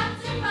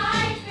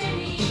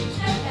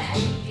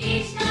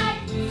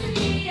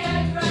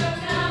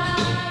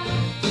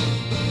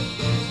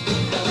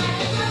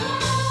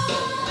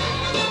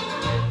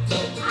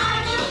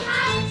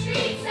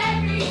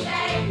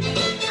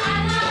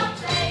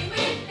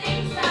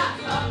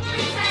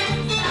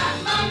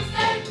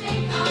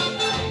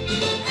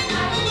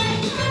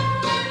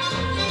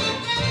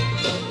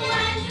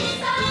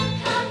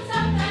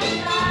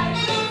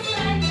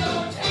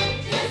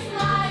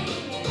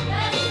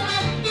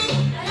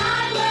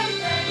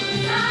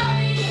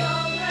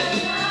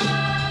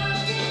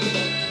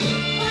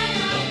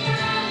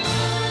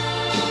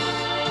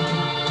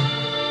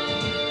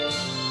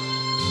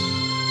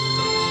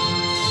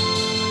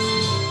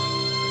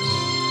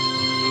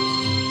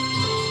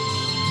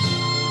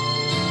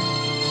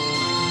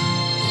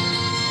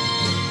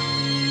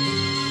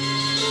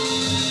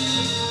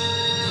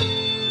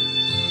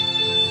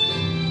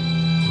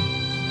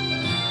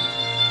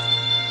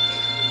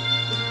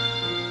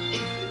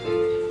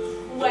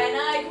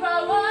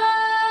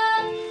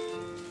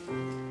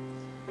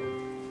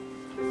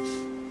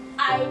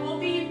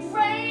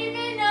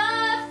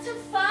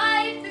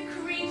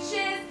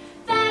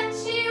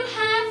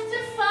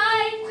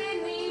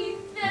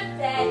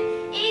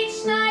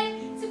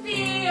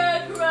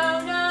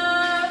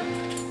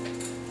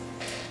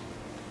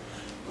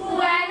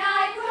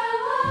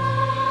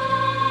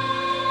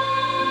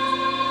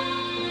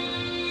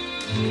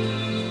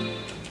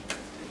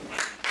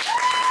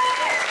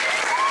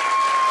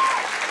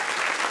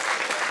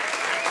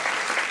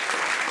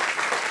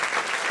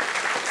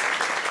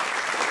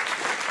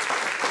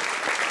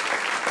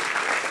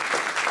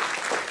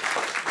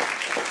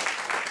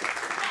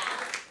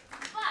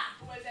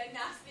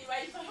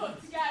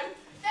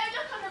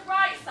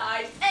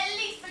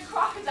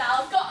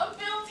crocodile's got a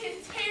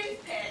built-in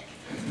toothpick.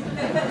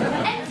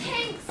 And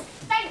Tinks,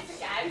 thanks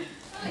again.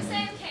 Oh, it's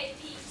okay,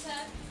 Peter.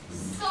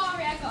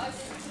 Sorry I got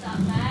into that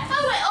there.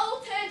 Oh, it all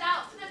turned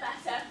out for the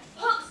better.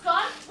 Hook's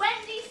gone,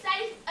 Wendy's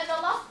safe, and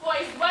the Lost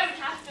Boys won't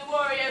have to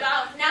worry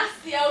about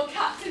nasty old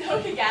Captain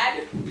Hook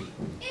again.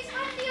 Is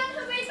Wendy on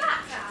her way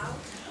back now?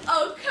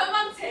 Oh, come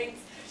on,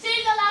 Tinks.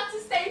 She's allowed to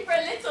stay for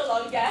a little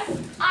longer.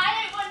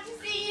 I don't want to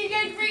see you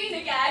go green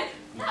again.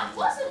 That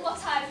wasn't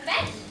what I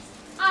meant.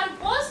 I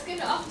was going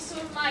to offer some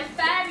of my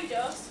fairy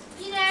dust,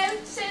 you know,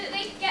 so that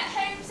they could get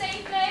home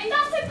safely.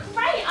 That's a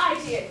great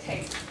idea,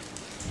 Tinks.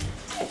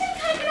 Do you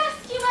think I could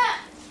ask you a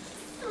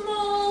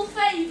small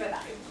favour,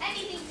 though?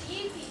 Anything for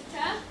you,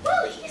 Peter?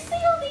 Well, you see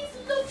all these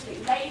lovely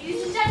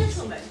ladies and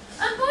gentlemen,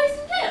 and boys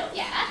and girls?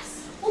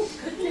 Yes. Oh,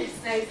 goodness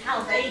knows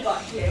how they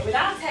got here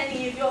without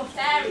any of your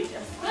fairy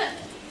dust, but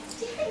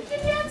do you think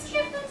you'd be able to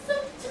give them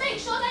some to make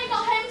sure they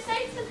got home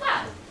safe as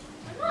well?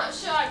 I'm not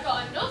sure I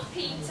got enough,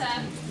 Peter.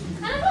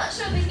 And I'm not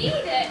sure they need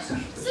it.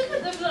 Some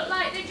of them look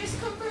like they just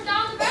come from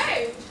down the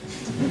road.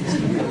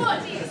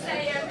 What do you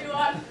say,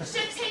 everyone?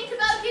 Should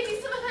Tinkerbell give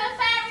you some of her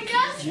fairy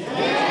dust?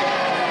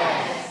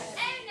 Yes!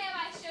 Oh, no,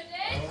 I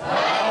shouldn't.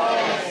 Oh,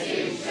 yes,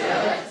 you should.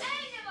 Oh,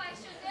 no, I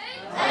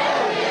shouldn't. Oh,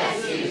 yes,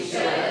 you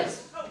should.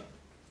 Oh,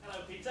 hello,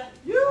 Peter.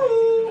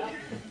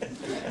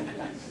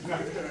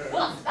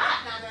 What's that,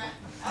 Nana?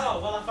 Oh,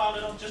 well, I found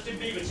an old Justin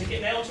Bieber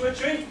ticket nailed to a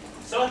tree,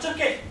 so I took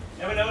it.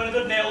 Never know when a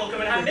good nail will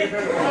come in handy.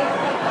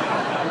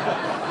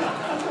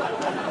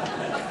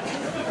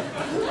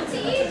 What are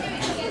you doing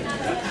again,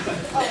 Nana?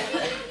 Are you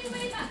on your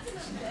way back to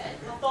London?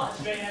 I thought I'd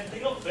straighten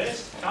everything up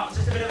first. Can't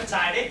just a bit of a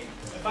tidy.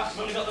 In fact, I've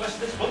only got the rest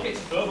of this bucket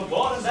to throw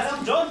overboard and then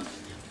I'm done.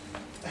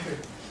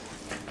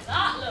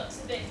 That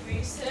looks a bit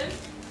gruesome.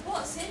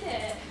 What's in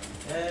it?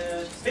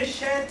 Fish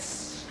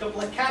heads, a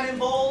couple of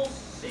cannonballs,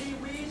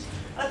 seaweed.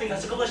 I think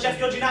that's a couple of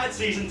Sheffield United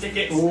season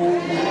tickets.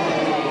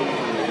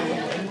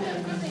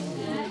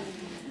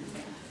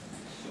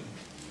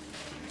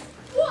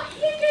 What are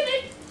you going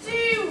to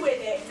do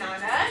with it,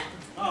 Nana?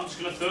 Oh, I'm just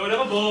going to throw it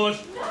overboard.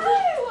 No!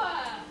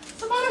 What's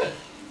the matter?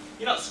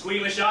 You're not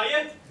squeamish, are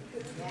you?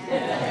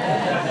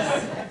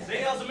 Yes. See,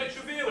 how's a mixed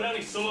review and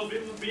only some of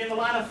you will be in the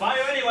line of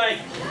fire anyway.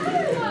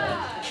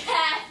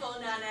 Careful,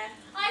 Nana.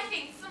 I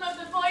think some of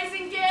the boys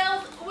and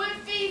girls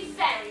would be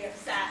very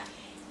upset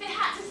if they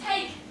had to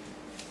take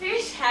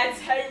fish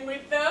heads home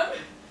with them.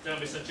 Don't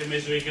be such a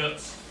misery,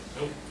 Guts.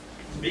 Oh,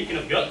 speaking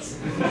of guts.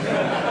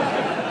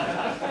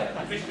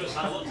 Fish guts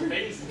have lots of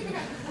things.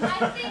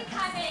 I think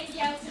I may be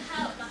able to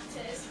help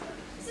matters.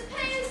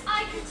 Suppose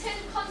I could turn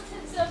the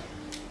contents of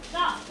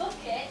that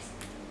bucket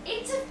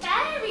into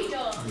fairy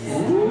dust.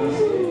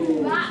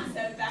 That's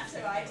a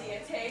better idea,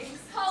 Tinks.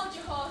 Hold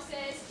your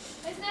horses.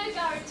 There's no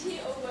guarantee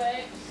it'll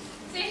work.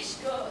 Fish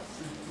guts.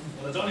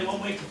 Well, there's only one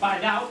way to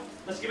find out.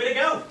 Let's give it a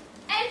go.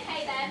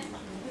 Okay then.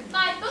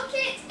 My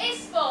bucket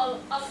is full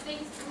of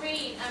things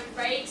green and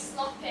very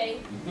sloppy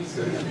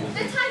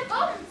that I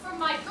bombed from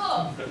my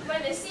gut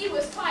when the sea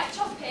was quite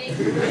choppy.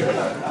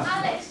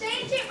 I'll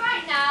exchange it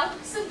right now.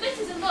 Some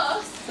glitters a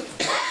must. Let's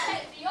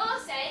hope for your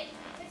sake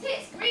that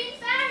it's green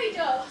fairy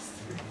dust.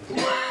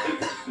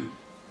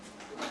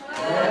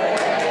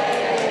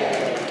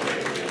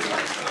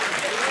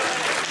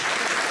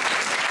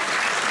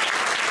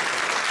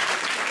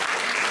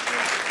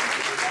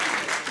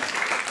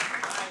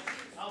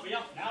 I'll be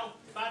off now.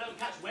 If I don't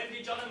catch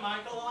Wendy, John and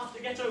Michael, I'll have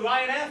to get a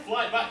Ryanair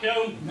flight back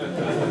home.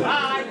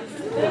 Bye!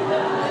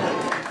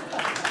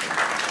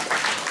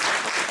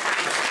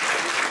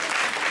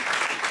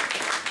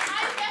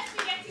 I guess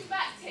we're getting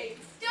back to. Do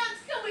you want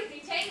to come with me,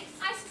 Tinks?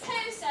 I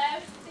suppose so,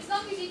 as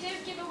long as you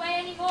don't give away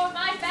any more of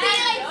my See fairy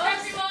you later,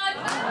 dust. everyone.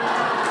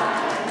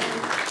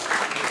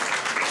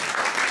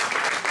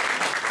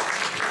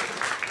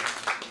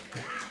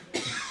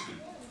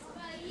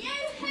 Well,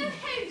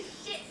 yo-ho-ho,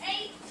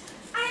 shipmate.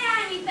 Aye,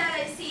 aye, me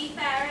fellow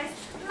seafarers.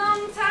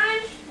 Long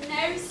time,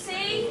 no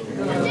see. I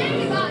don't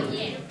know about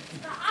you,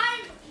 but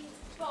I'm looking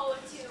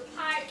forward to a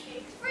pirate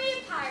cave free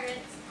of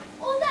pirates.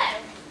 Although,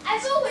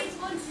 I've always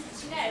wanted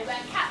to know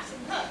where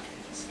Captain Hook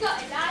got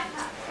his eye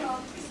patch from.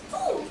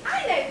 Oh,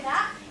 I know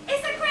that.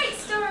 It's a great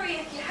story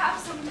if you have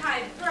some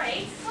time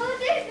free. Well, I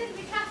don't think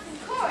the cast and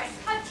chorus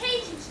have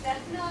changed into their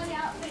finale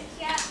outfits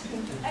yet.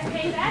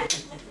 Okay then,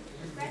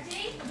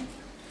 ready?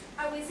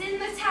 I was in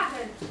the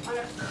tavern on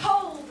a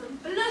cold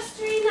and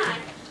blustery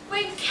night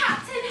when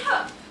Captain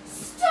Hook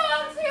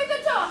stormed through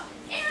the door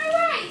in a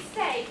right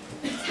state,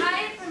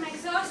 tired from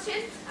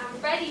exhaustion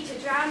and ready to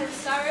drown his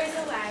sorrows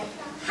away.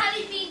 Had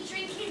he been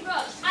drinking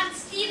rum and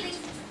stealing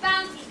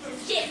bounty from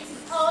ships in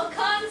all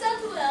corners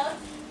of the world?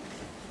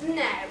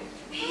 No,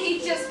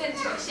 he'd just been to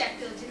a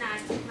Sheffield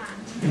United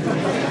match.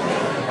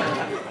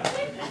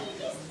 Didn't he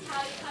just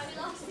tell you how he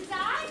lost his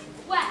eye?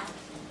 Well,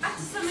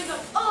 after summing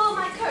up all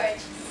my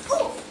courage,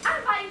 oh,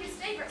 and buying his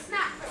favourite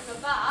snack from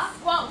the bar,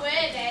 What were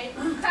they?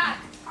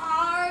 Crack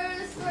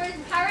R's for his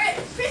parrot?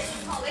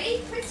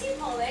 Pretty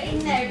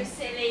Polly? no,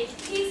 silly,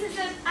 pieces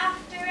of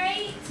after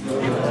eight.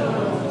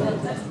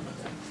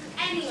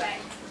 Anyway,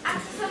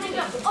 after summing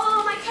up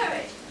all my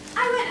courage,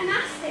 I went and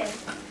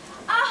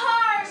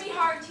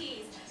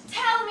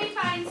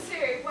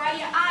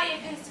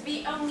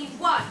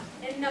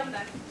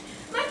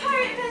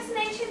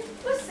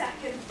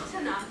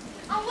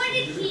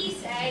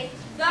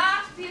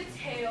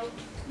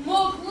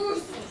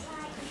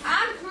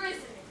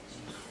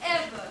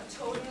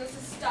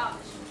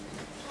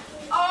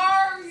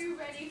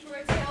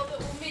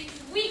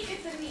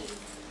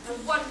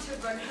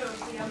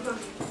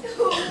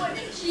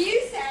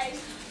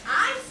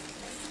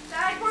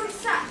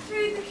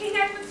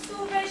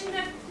school version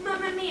of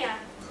Mamma Mia?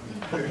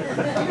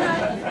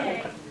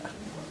 Okay.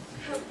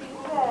 Could be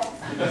wrong.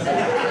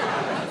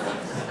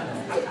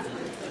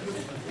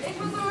 It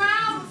was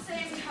around the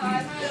same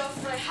time I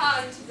lost my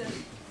hand to the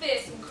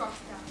fearsome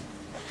crocodile.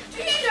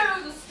 Do you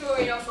know the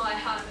story of my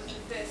hand with the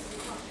fearsome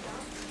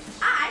crocodile?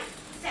 I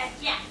said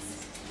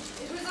yes.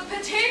 It was a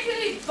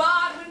particularly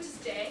bad winter's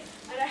day,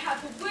 and I had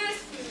the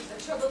worst flu that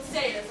troubled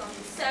sailors on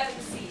the 7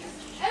 seas.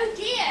 Oh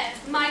dear.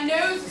 My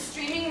nose was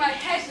streaming, my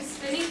head was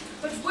spinning,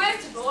 but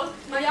worst of all,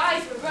 my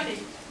eyes were running.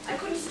 I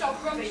couldn't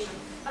stop rubbing them,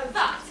 and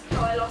that's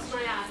how I lost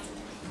my hand.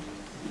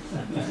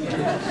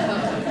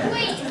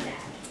 Wait a sec.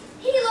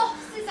 He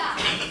lost his eye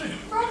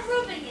from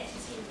rubbing it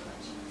too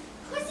much.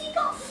 Because he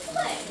got the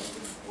flu.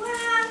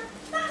 Well,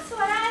 that's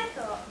what I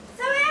thought.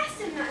 So I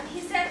asked him that, and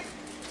he said,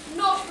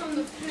 Not from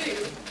the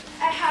flu.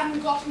 I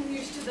hadn't gotten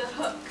used to the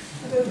hooks.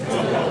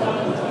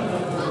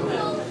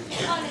 Uncle,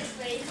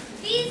 honestly,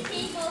 these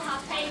people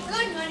have paid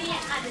good money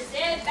and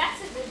deserve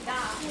better than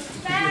that.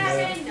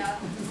 fair enough.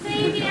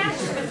 Maybe I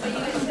should be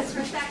with this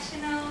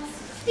reflectionals.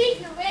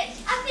 Speaking of which,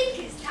 I think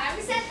it's time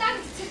we said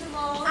thanks to them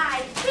all.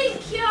 I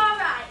think you're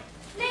right.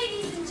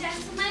 Ladies and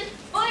gentlemen,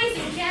 boys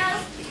and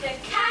girls, the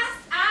cast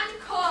and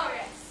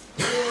chorus.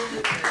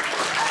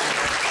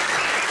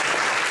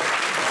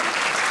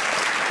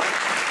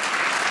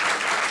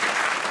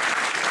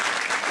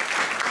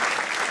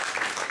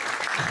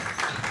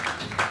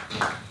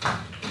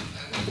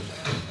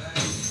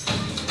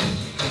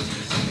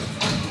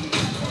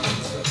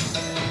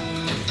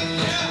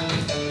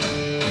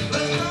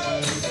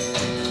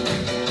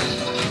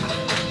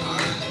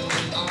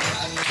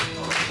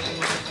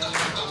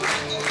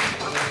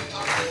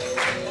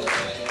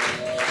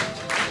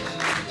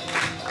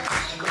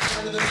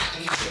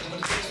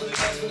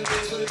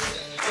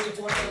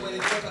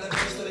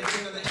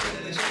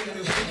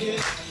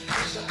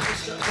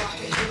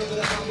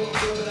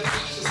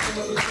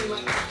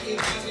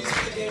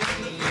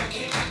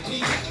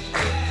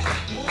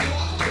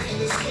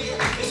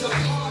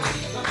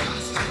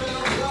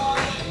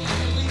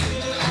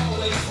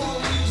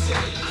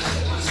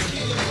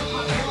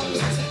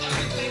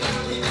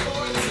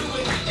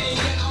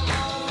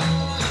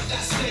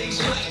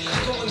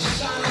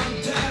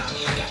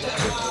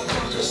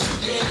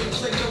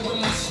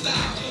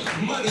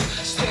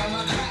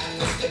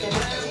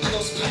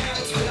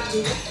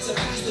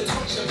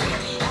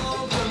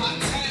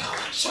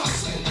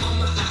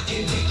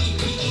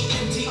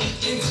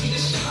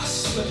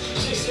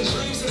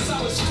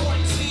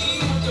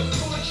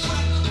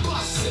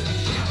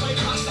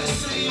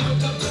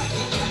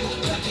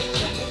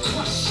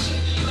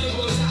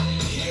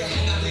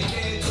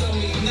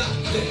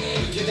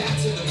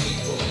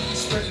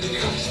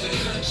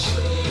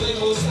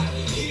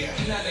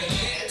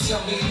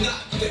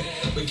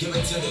 Give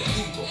it to the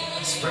people,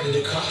 spread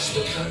it across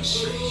the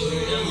country.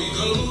 Here we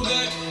go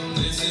back,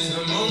 this is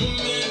the moment,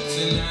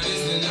 tonight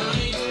is the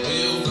night.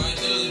 We'll fight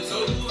till it's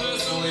over,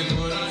 so we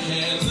put our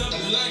hands up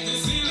like the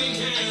ceiling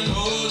can't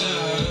hold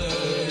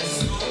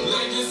us.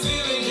 Like the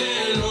ceiling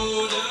can't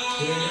hold us.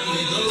 Here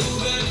we go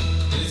back,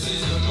 this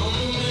is the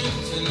moment,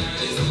 tonight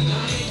is the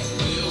night.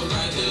 We'll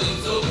fight till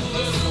it's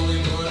over, so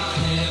we put our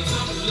hands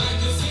up like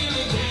the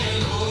ceiling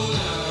can't hold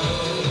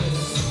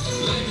us.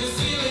 Like the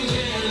ceiling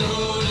can't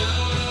hold us.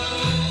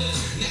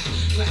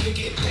 I can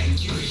get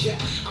thank you, yeah,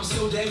 I'm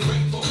so damn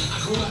grateful.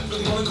 I grew up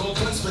really wanna go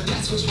once, but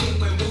that's what you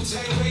get when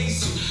Wu-Tang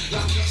raised you.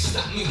 Y'all can't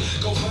stop me,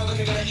 go hard like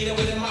I gotta eat it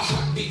within my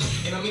heartbeat.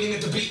 And I'm eating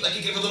at the beat like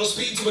you give a little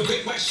speed to a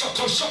great white shark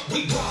on shark.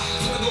 We rock,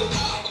 till I go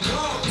up,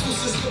 gone.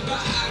 Deuces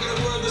goodbye, I got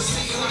a world to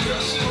see. My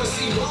girl, she wanna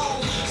see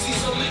wrong. See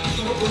so many,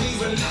 you won't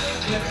believe it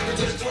now. I never ever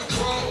did it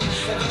wrong.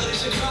 That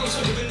validation comes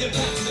from giving it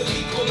back to the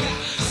people now.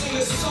 Sing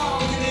a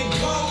song and it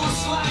goes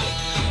like,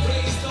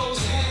 raise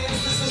those hands,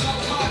 this is our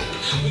party.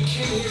 We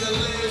came here to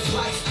live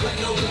life like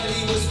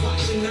nobody was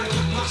watching. I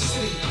got my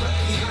city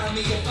right behind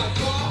me. If I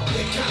fall,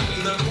 they got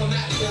me. Learn from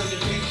that failure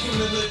and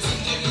humility.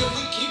 And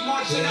we keep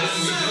marching.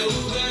 I